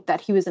not think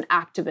that he was an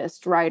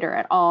activist writer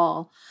at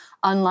all,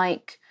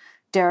 unlike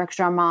Derek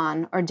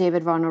Jarman or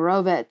David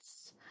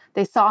Wojnarowicz.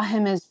 They saw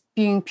him as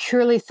being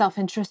purely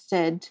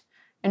self-interested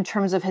in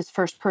terms of his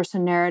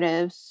first-person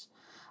narratives,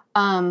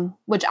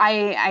 which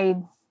I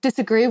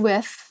disagree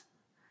with.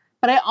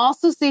 But I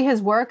also see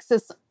his works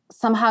as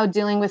somehow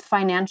dealing with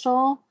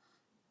financial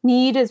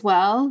need as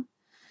well.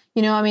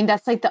 You know, I mean,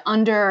 that's like the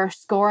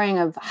underscoring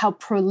of how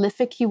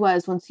prolific he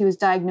was once he was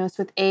diagnosed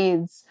with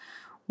AIDS,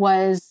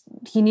 was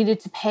he needed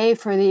to pay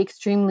for the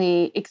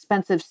extremely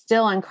expensive,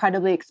 still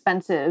incredibly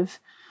expensive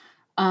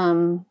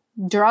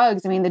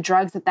drugs. I mean, the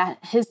drugs at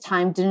his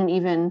time didn't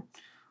even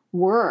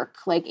work,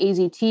 like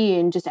AZT,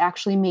 and just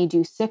actually made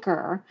you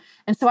sicker.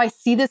 And so I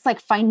see this like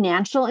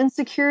financial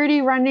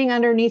insecurity running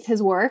underneath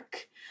his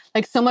work.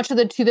 Like, so much of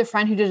the To the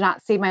Friend Who Did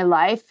Not Save My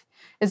Life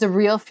is a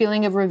real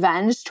feeling of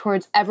revenge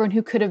towards everyone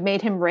who could have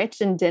made him rich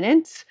and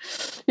didn't,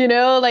 you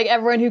know, like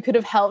everyone who could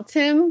have helped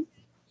him.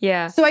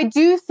 Yeah. So I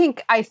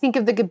think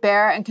of the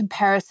Guibert in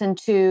comparison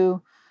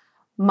to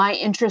my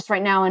interest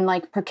right now in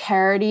like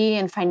precarity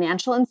and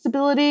financial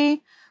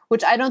instability,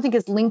 which I don't think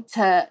is linked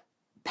to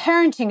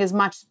parenting as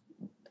much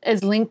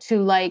as linked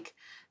to like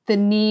the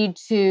need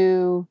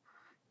to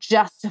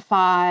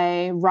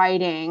justify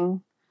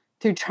writing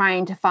through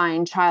trying to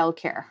find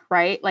childcare,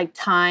 right? Like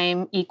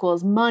time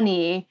equals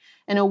money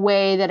in a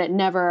way that it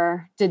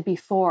never did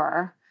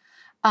before.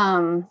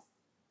 But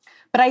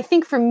I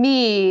think for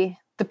me,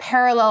 the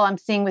parallel I'm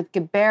seeing with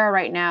Guibert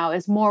right now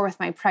is more with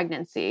my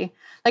pregnancy.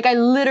 Like, I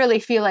literally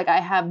feel like I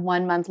have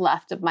 1 month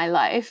left of my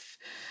life,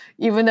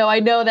 even though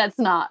I know that's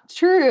not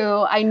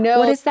true. I know.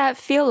 What does that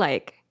feel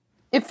like?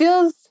 It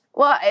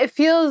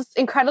feels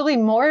incredibly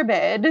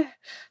morbid,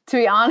 to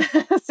be honest.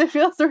 It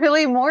feels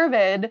really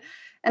morbid.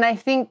 And I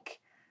think,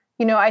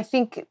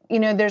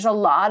 there's a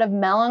lot of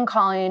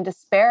melancholy and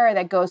despair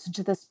that goes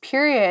into this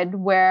period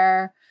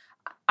where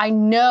I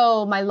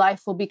know my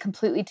life will be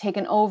completely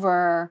taken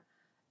over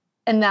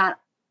and that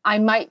I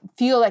might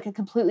feel like a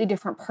completely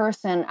different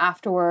person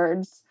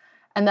afterwards,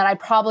 and that I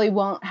probably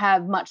won't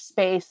have much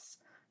space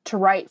to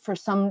write for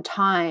some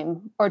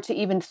time or to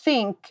even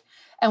think.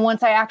 And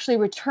once I actually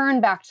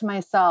return back to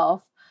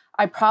myself,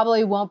 I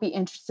probably won't be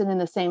interested in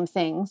the same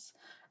things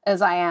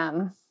as I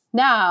am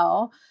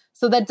now.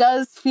 So that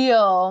does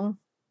feel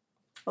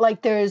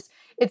like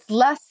it's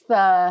less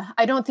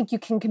I don't think you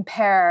can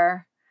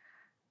compare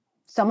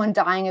someone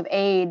dying of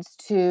AIDS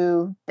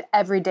to the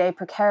everyday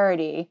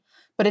precarity,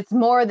 but it's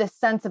more the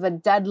sense of a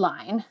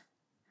deadline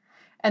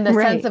and the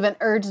sense of an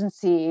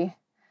urgency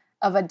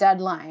of a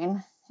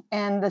deadline,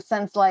 and the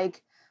sense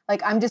like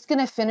I'm just going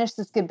to finish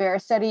this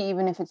Guibert study,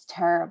 even if it's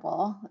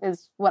terrible,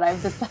 is what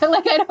I've decided.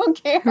 Like, I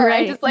don't care.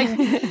 Right. I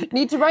just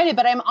need to write it.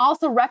 But I'm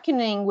also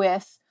reckoning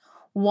with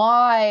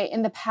why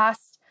in the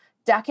past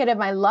decade of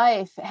my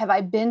life have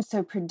I been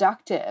so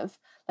productive?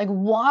 Like,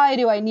 why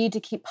do I need to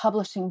keep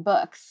publishing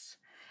books?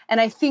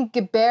 And I think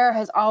Guibert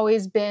has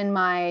always been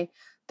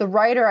the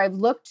writer I've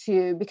looked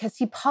to, because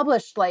he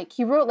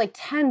wrote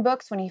 10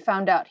 books when he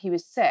found out he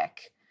was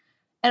sick.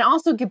 And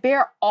also,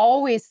 Guibert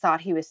always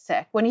thought he was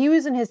sick. When he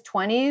was in his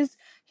 20s,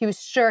 he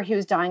was sure he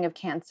was dying of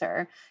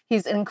cancer.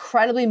 He's an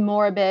incredibly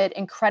morbid,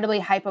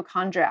 incredibly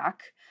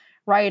hypochondriac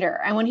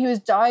writer. And when he was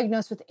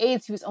diagnosed with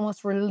AIDS, he was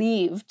almost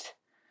relieved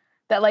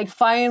that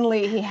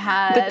finally he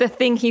had... That the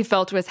thing he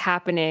felt was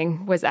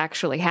happening was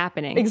actually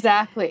happening.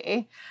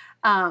 Exactly.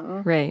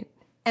 Right.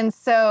 And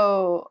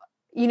so,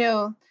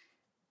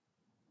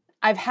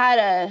 I've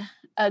had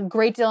a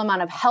great deal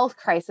amount of health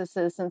crises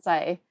since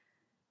I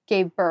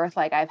gave birth.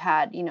 Like, I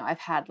had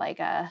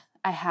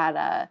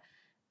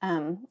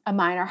a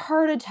minor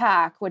heart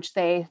attack, which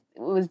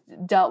was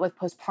dealt with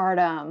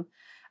postpartum.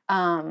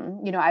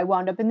 I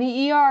wound up in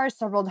the ER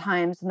several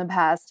times in the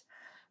past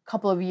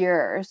couple of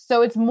years.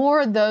 So it's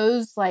more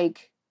those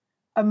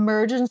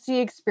emergency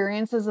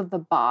experiences of the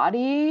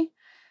body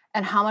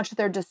and how much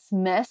they're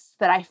dismissed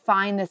that I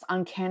find this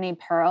uncanny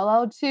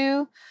parallel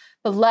to,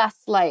 but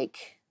less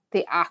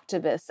the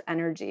activist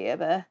energy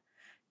of a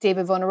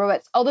David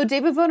Wojnarowicz. Although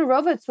David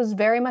Wojnarowicz was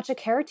very much a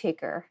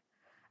caretaker.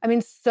 I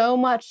mean, so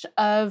much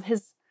of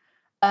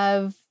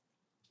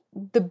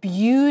the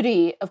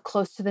beauty of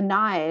Close to the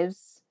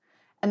Knives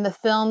and the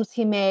films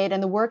he made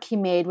and the work he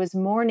made was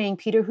mourning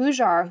Peter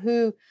Hujar,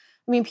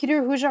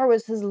 Peter Hujar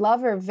was his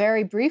lover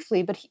very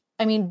briefly, but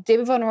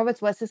David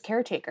Wojnarowicz was his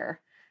caretaker.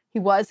 He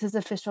was his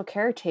official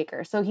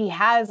caretaker. So he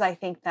has, I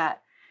think,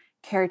 that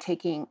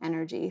caretaking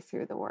energy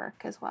through the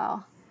work as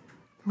well.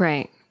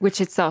 Right.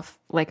 Which itself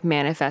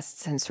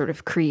manifests and sort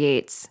of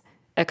creates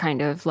a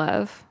kind of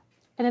love.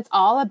 And it's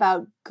all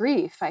about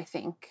grief, I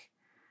think.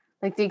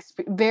 The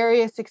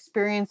various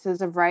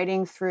experiences of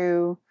writing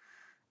through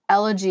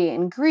elegy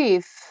and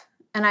grief.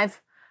 And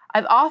I've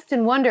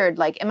often wondered,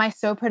 am I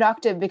so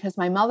productive because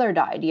my mother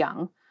died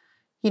young?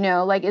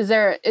 Is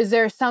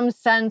there some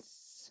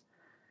sense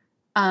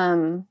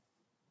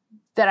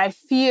that I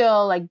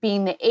feel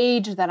being the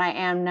age that I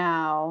am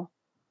now,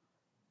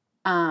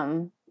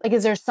 Like,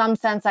 is there some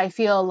sense I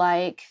feel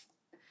like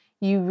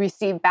you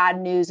receive bad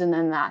news and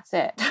then that's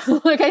it?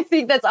 Like, I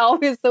think that's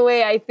always the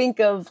way I think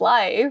of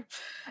life.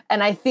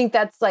 And I think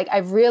that's like,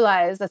 I've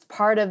realized that's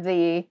part of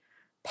the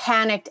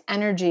panicked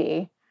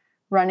energy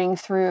running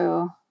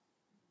through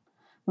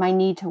my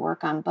need to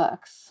work on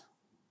books.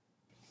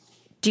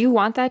 Do you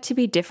want that to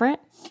be different?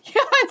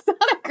 Yeah, it's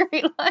not a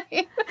great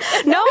life.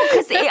 No,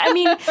 because I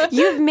mean,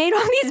 you've made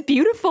all these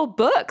beautiful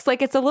books.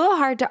 Like, it's a little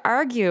hard to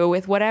argue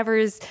with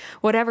whatever's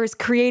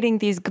creating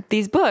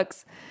these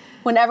books.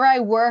 Whenever I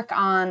work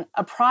on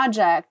a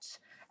project,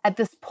 at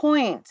this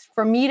point,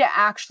 for me to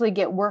actually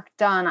get work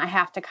done, I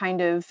have to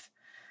kind of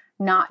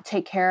not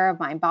take care of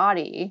my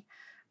body.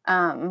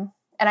 And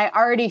I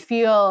already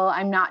feel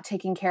I'm not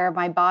taking care of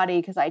my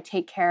body because I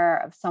take care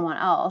of someone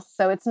else.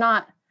 So it's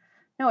not.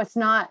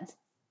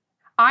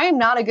 I am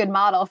not a good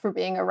model for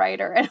being a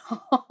writer at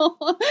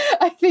all.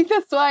 I think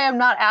that's why I'm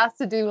not asked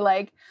to do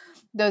like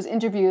those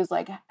interviews,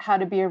 like how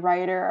to be a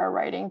writer or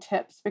writing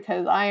tips,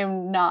 because I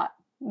am not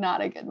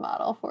a good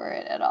model for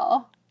it at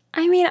all.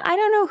 I mean, I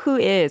don't know who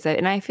is.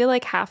 And I feel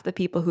like half the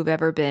people who've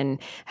ever been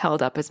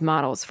held up as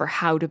models for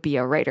how to be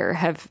a writer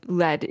have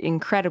led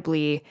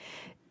incredibly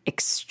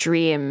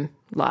extreme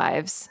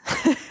lives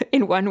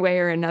in one way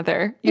or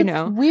another, you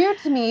know? It's weird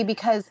to me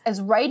because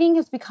as writing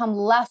has become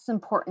less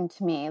important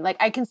to me, like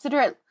I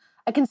consider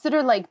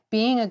like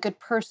being a good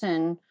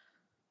person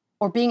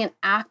or being an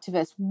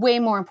activist way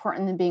more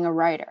important than being a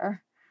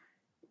writer,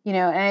 you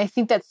know? And I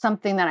think that's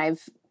something that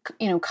I've,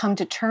 come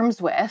to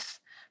terms with,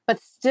 but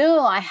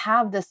still I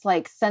have this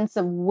like sense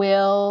of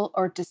will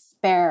or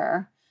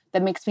despair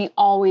that makes me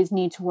always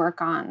need to work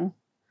on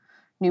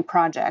new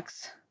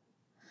projects.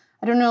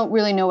 I don't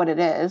really know what it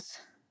is.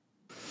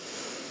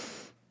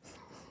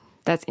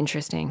 That's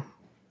interesting.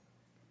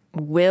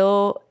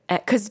 Will,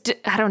 because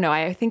I don't know,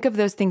 I think of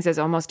those things as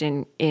almost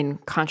in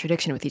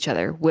contradiction with each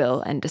other,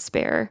 will and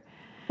despair.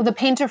 Well, the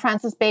painter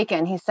Francis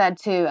Bacon, he said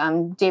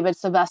to David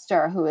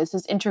Sylvester, who is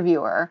his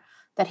interviewer,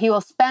 that he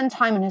will spend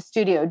time in his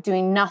studio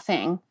doing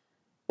nothing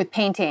with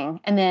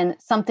painting, and then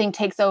something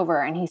takes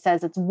over, and he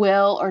says it's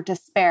will or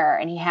despair,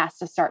 and he has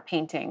to start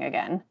painting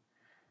again.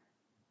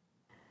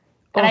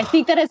 And I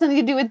think that has something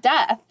to do with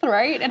death,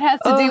 right? It has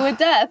to do with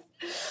death.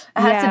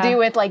 It has to do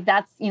with like,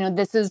 that's,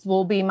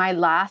 will be my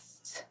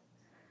last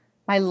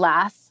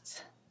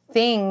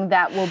thing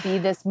that will be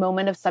this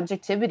moment of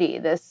subjectivity.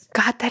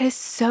 God, that is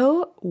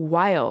so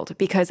wild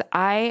because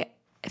I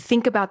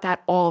think about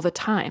that all the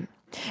time,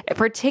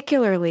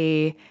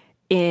 particularly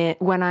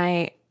when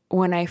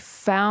I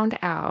found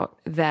out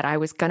that I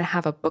was going to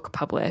have a book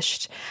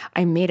published.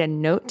 I made a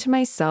note to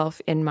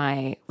myself in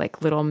my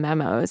like little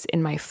memos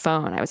in my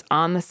phone. I was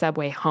on the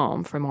subway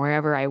home from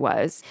wherever I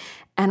was,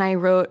 and I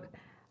wrote,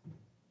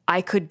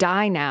 I could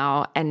die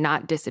now and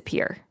not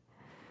disappear,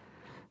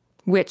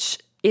 which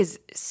is,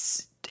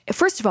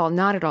 first of all,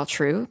 not at all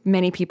true.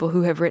 Many people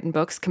who have written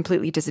books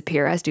completely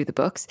disappear, as do the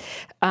books.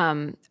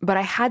 But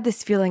I had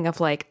this feeling of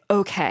like,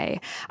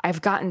 okay,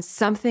 I've gotten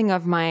something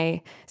of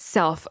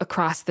myself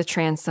across the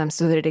transom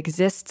so that it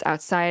exists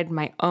outside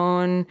my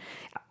own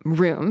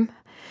room.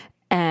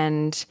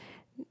 And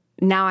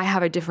now I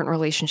have a different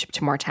relationship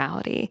to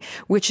mortality,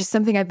 which is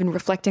something I've been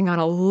reflecting on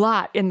a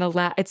lot in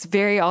the it's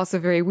also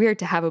very weird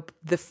to have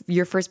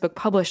your first book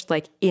published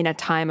like in a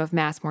time of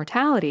mass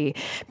mortality,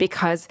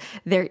 because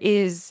there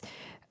is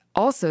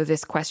also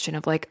this question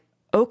of like,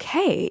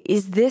 okay,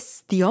 is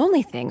this the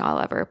only thing I'll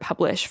ever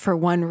publish for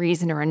one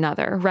reason or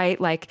another,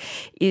 right? Like,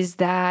 is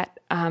that,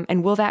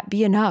 and will that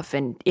be enough?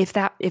 And if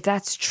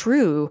that's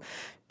true,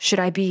 should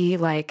I be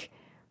like,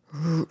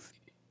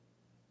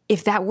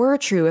 if that were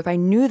true, if I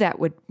knew that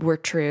were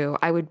true,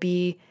 I would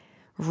be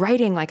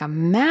writing like a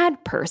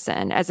mad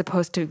person as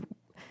opposed to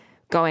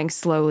going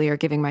slowly or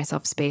giving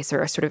myself space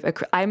or a sort of which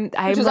is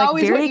like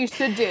always what you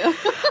should do.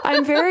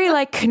 I'm very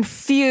like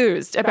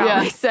confused about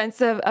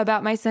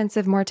my sense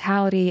of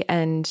mortality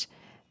and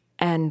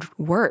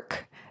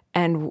work,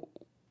 and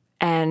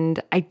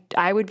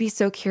I would be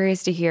so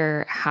curious to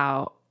hear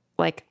how,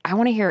 like, I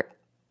want to hear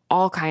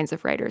all kinds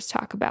of writers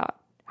talk about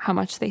how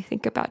much they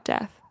think about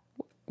death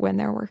when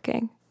they're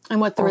working. And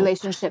what the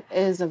relationship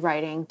is of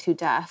writing to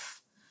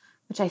death,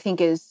 which I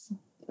think is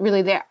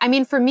really there. I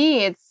mean, for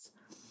me,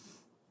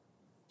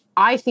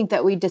 I think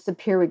that we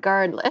disappear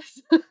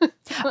regardless.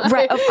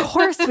 Right. Of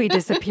course we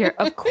disappear.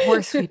 Of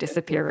course we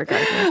disappear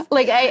regardless.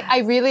 Like, I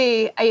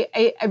really,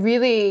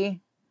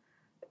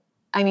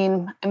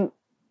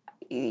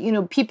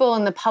 people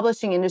in the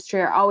publishing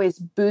industry are always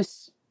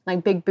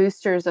big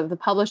boosters of the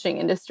publishing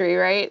industry,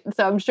 right?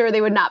 So I'm sure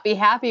they would not be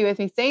happy with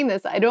me saying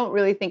this. I don't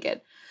really think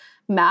it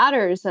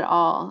matters at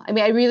all. I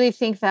mean, I really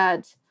think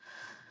that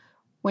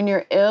when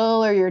you're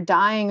ill or you're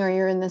dying or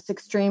you're in this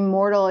extreme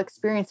mortal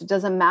experience, it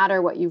doesn't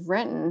matter what you've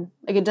written.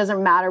 Like, it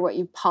doesn't matter what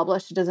you've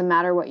published. It doesn't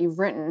matter what you've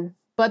written.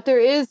 But there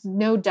is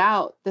no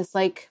doubt this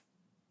like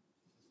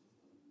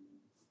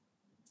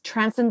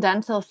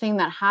transcendental thing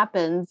that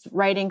happens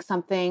writing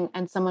something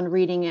and someone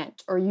reading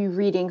it, or you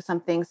reading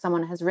something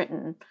someone has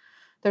written.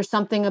 There's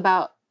something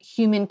about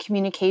human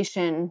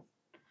communication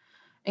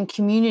and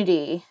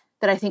community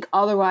that I think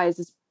otherwise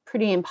is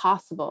pretty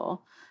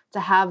impossible to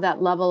have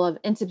that level of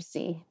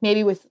intimacy,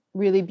 maybe with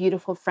really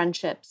beautiful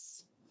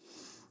friendships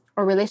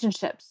or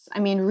relationships. I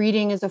mean,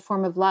 reading is a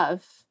form of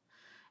love.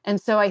 And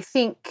so I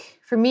think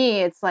for me,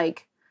 it's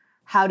like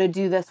how to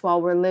do this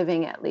while we're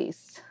living, at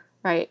least,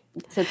 right?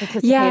 To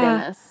participate in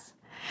this.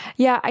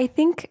 Yeah, I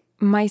think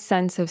my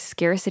sense of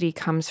scarcity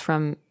comes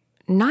from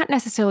not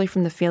necessarily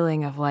from the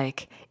feeling of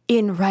like,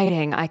 in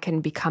writing, I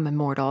can become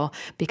immortal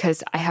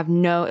because I have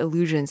no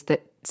illusions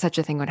that such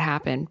a thing would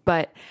happen,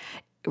 but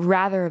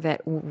rather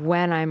that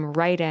when I'm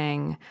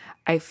writing,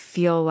 I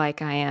feel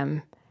like I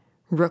am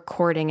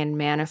recording and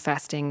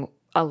manifesting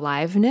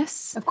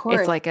aliveness. Of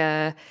course.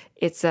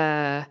 It's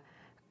a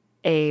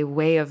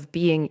way of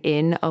being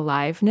in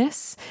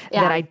aliveness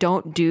that I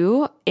don't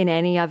do in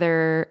any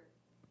other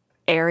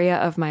area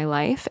of my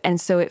life. And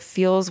so it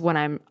feels when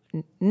I'm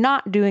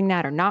not doing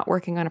that or not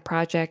working on a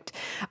project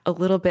a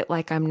little bit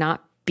like I'm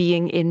not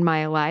being in my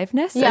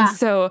aliveness. Yeah. And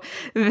so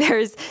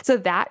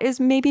that is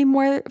maybe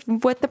more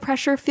what the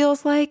pressure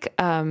feels like,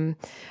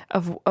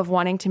 of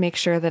wanting to make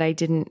sure that I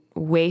didn't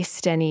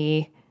waste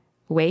any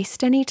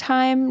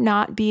time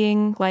not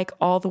being like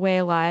all the way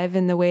alive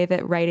in the way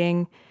that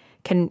writing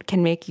can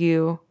make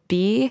you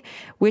be,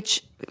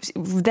 which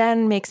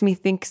then makes me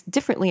think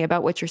differently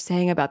about what you're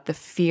saying about the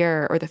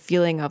fear or the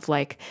feeling of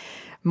like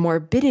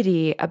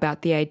morbidity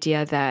about the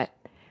idea that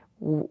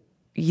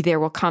there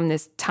will come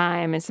this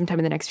time and sometime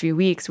in the next few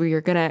weeks where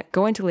you're going to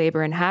go into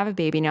labor and have a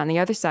baby. And on the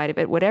other side of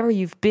it, whatever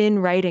you've been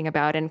writing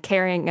about and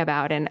caring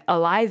about and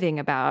aliving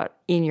about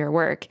in your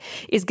work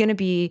is going to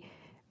be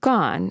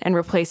gone and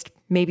replaced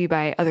maybe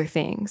by other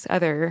things.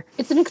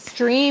 It's an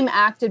extreme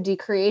act of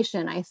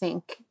decreation, I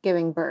think,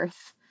 giving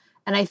birth.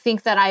 And I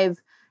think that I've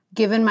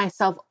given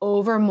myself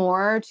over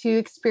more to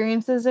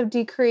experiences of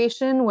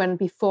decreation when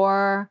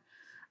before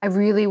I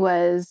really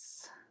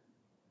was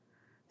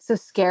so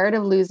scared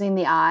of losing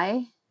the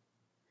eye.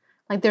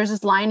 Like there's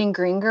this line in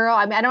Green Girl.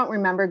 I mean, I don't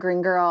remember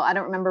Green Girl. I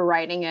don't remember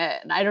writing it.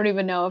 And I don't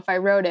even know if I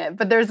wrote it.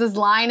 But there's this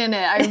line in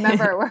it, I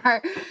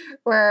remember,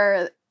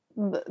 where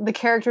the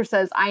character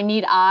says, I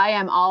need eye,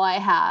 I'm all I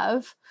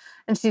have.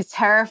 And she's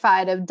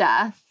terrified of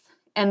death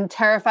and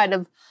terrified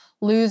of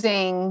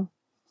losing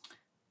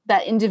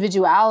that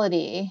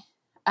individuality.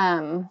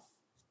 And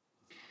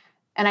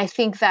I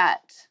think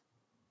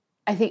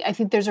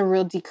there's a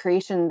real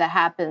decreation that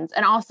happens.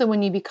 And also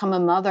when you become a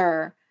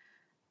mother,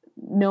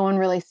 no one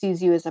really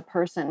sees you as a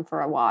person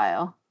for a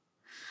while.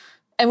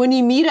 And when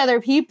you meet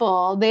other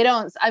people, there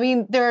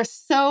are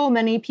so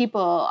many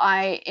people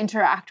I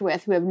interact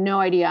with who have no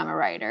idea I'm a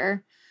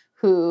writer,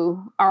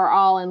 who are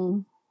all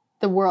in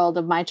the world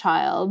of my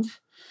child.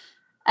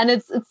 And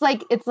it's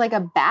like a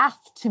bath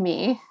to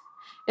me.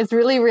 It's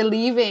really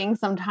relieving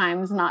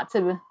sometimes not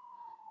to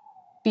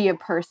be a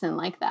person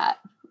like that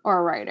or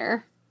a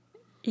writer.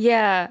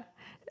 Yeah.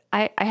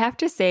 I have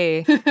to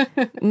say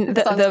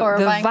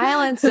the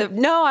violence of,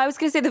 no, I was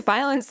going to say the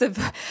violence of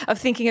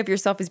thinking of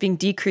yourself as being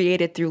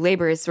decreated through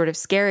labor is sort of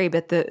scary,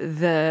 but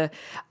the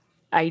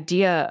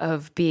idea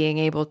of being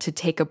able to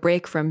take a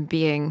break from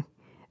being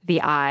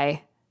the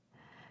I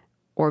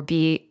or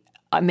be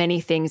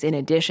many things in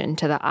addition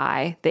to the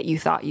I that you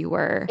thought you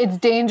were. It's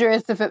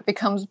dangerous if it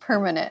becomes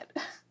permanent.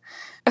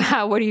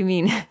 What do you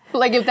mean?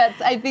 Like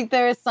I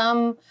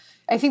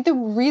think the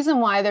reason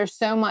why there's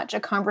so much a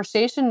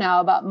conversation now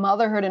about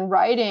motherhood and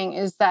writing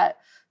is that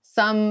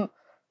some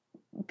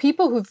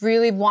people who've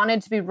really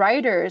wanted to be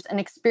writers and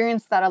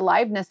experienced that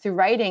aliveness through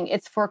writing,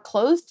 it's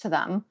foreclosed to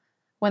them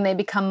when they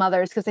become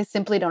mothers because they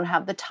simply don't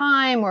have the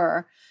time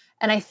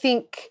and I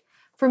think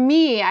for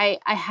me, I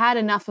had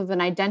enough of an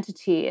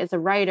identity as a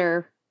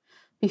writer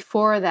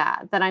before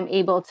that I'm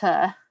able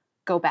to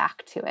go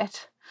back to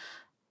it.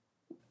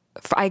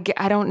 I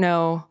don't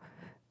know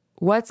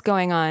what's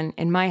going on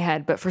in my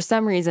head, but for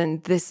some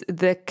reason,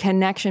 the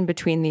connection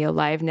between the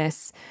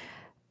aliveness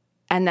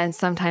and then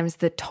sometimes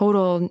the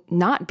total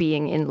not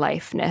being in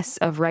lifeness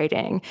of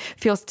writing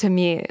feels to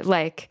me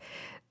like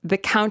the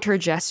counter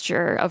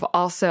gesture of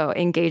also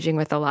engaging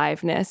with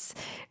aliveness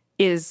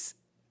is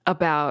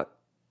about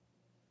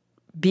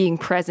being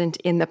present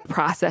in the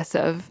process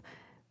of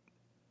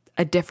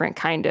a different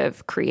kind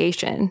of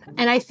creation.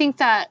 And I think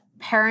that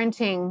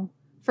parenting,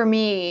 for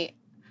me,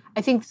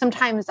 I think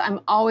sometimes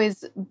I'm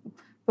always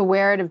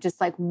beware of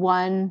just like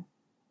one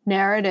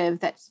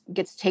narrative that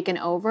gets taken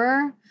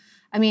over.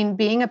 I mean,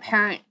 being a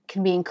parent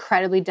can be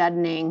incredibly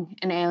deadening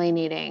and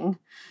alienating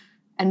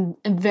and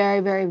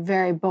very, very,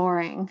 very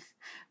boring.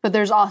 But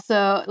there's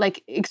also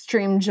like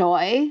extreme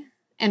joy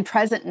and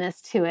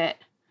presentness to it.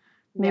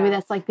 Maybe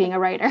that's like being a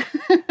writer.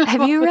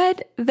 Have you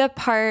read the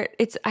part,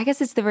 I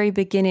guess it's the very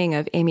beginning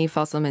of Amy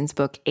Fusselman's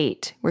book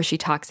 8, where she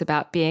talks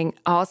about being,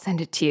 I'll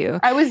send it to you.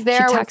 I was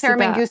there when Sarah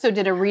Manguso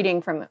did a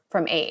reading from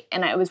 8,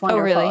 and it was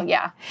wonderful. Oh, really?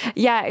 Yeah.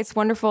 Yeah, it's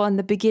wonderful. In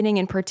the beginning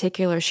in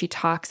particular, she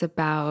talks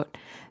about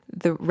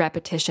the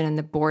repetition and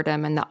the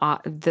boredom and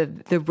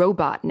the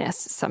robotness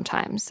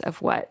sometimes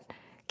of what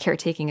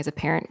caretaking as a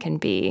parent can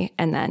be,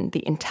 and then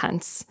the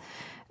intense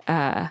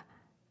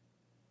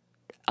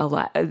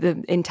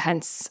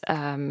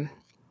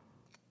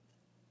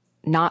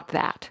not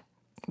that.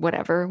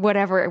 Whatever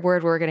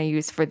word we're going to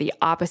use for the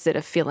opposite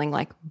of feeling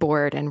like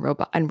bored and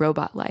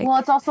robot-like. Well,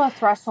 it's also a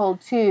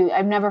threshold too.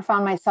 I've never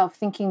found myself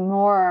thinking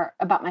more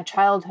about my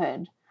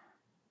childhood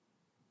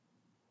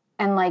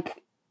and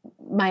like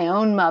my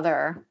own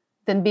mother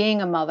than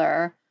being a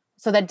mother.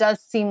 So that does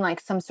seem like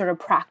some sort of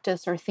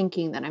practice or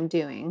thinking that I'm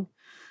doing.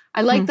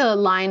 I like the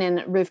line in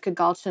Rivka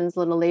Galchin's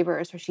Little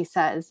Laborers where she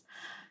says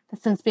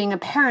that since being a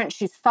parent,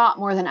 she's thought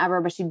more than ever,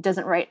 but she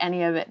doesn't write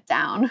any of it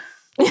down.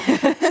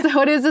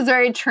 So it is this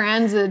very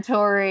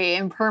transitory,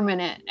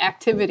 impermanent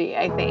activity,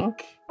 I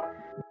think.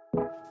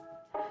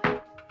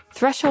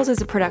 Thresholds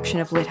is a production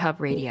of LitHub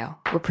Radio.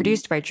 We're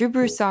produced by Drew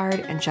Broussard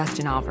and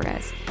Justin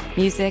Alvarez.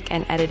 Music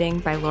and editing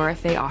by Laura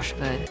Faye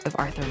Oshwood of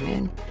Arthur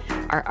Moon.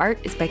 Our art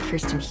is by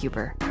Kirsten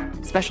Huber.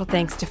 Special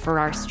thanks to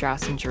Farrar,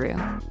 Straus, and Giroux.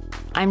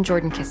 I'm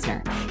Jordan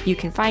Kistner. You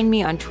can find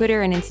me on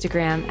Twitter and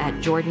Instagram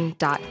at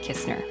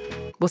jordan.kistner.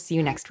 We'll see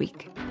you next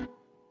week.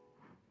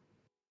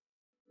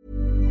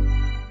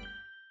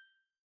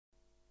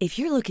 If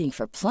you're looking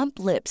for plump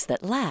lips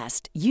that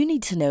last, you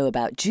need to know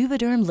about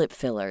Juvederm lip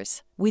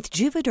fillers. With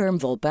Juvederm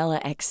Volbella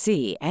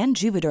XC and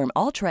Juvederm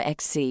Ultra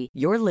XC,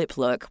 your lip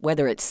look,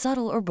 whether it's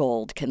subtle or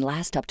bold, can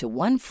last up to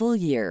 1 full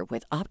year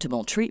with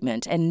optimal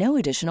treatment and no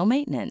additional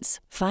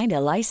maintenance. Find a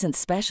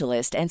licensed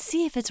specialist and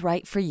see if it's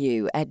right for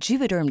you at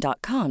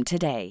Juvederm.com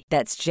today.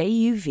 That's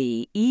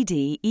JUVEDERM.com.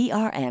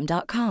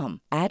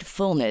 Add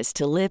fullness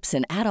to lips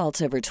in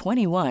adults over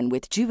 21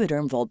 with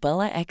Juvederm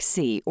Volbella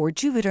XC or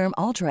Juvederm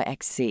Ultra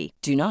XC.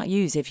 Do not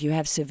use if you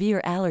have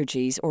severe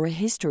allergies or a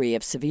history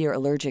of severe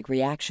allergic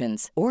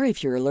reactions, or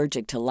if you're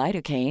allergic to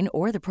lidocaine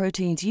or the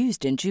proteins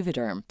used in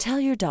Juvederm. Tell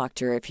your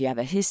doctor if you have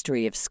a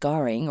history of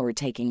scarring or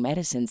taking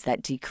medicines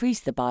that decrease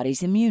the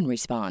body's immune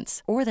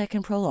response or that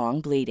can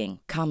prolong bleeding.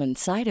 Common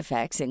side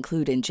effects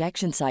include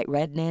injection site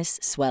redness,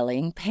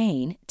 swelling,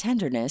 pain,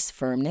 tenderness,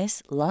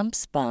 firmness,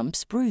 lumps,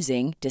 bumps,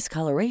 bruising,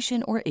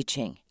 discoloration, or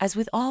itching. As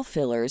with all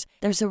fillers,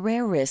 there's a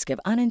rare risk of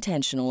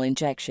unintentional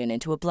injection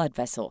into a blood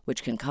vessel,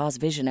 which can cause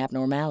vision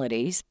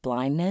abnormalities,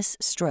 blindness,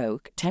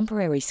 stroke,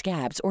 temporary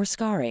scabs, or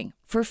scarring.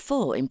 For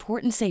full,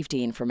 important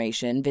safety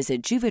information,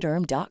 visit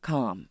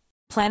Juvederm.com.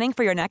 Planning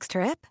for your next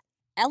trip?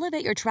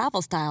 Elevate your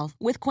travel style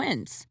with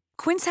Quince.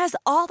 Quince has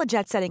all the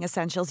jet-setting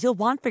essentials you'll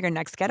want for your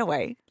next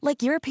getaway,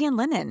 like European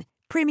linen,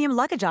 premium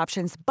luggage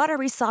options,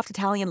 buttery soft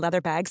Italian leather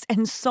bags,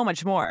 and so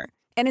much more.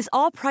 And is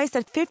all priced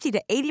at 50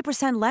 to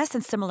 80% less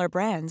than similar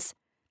brands.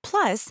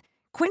 Plus,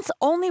 Quince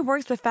only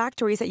works with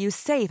factories that use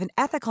safe and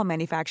ethical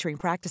manufacturing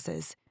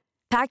practices.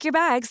 Pack your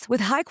bags with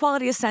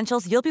high-quality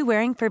essentials you'll be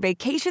wearing for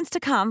vacations to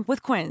come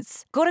with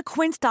Quince. Go to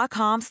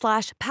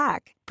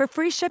quince.com/pack for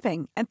free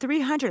shipping and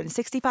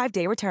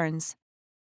 365-day returns.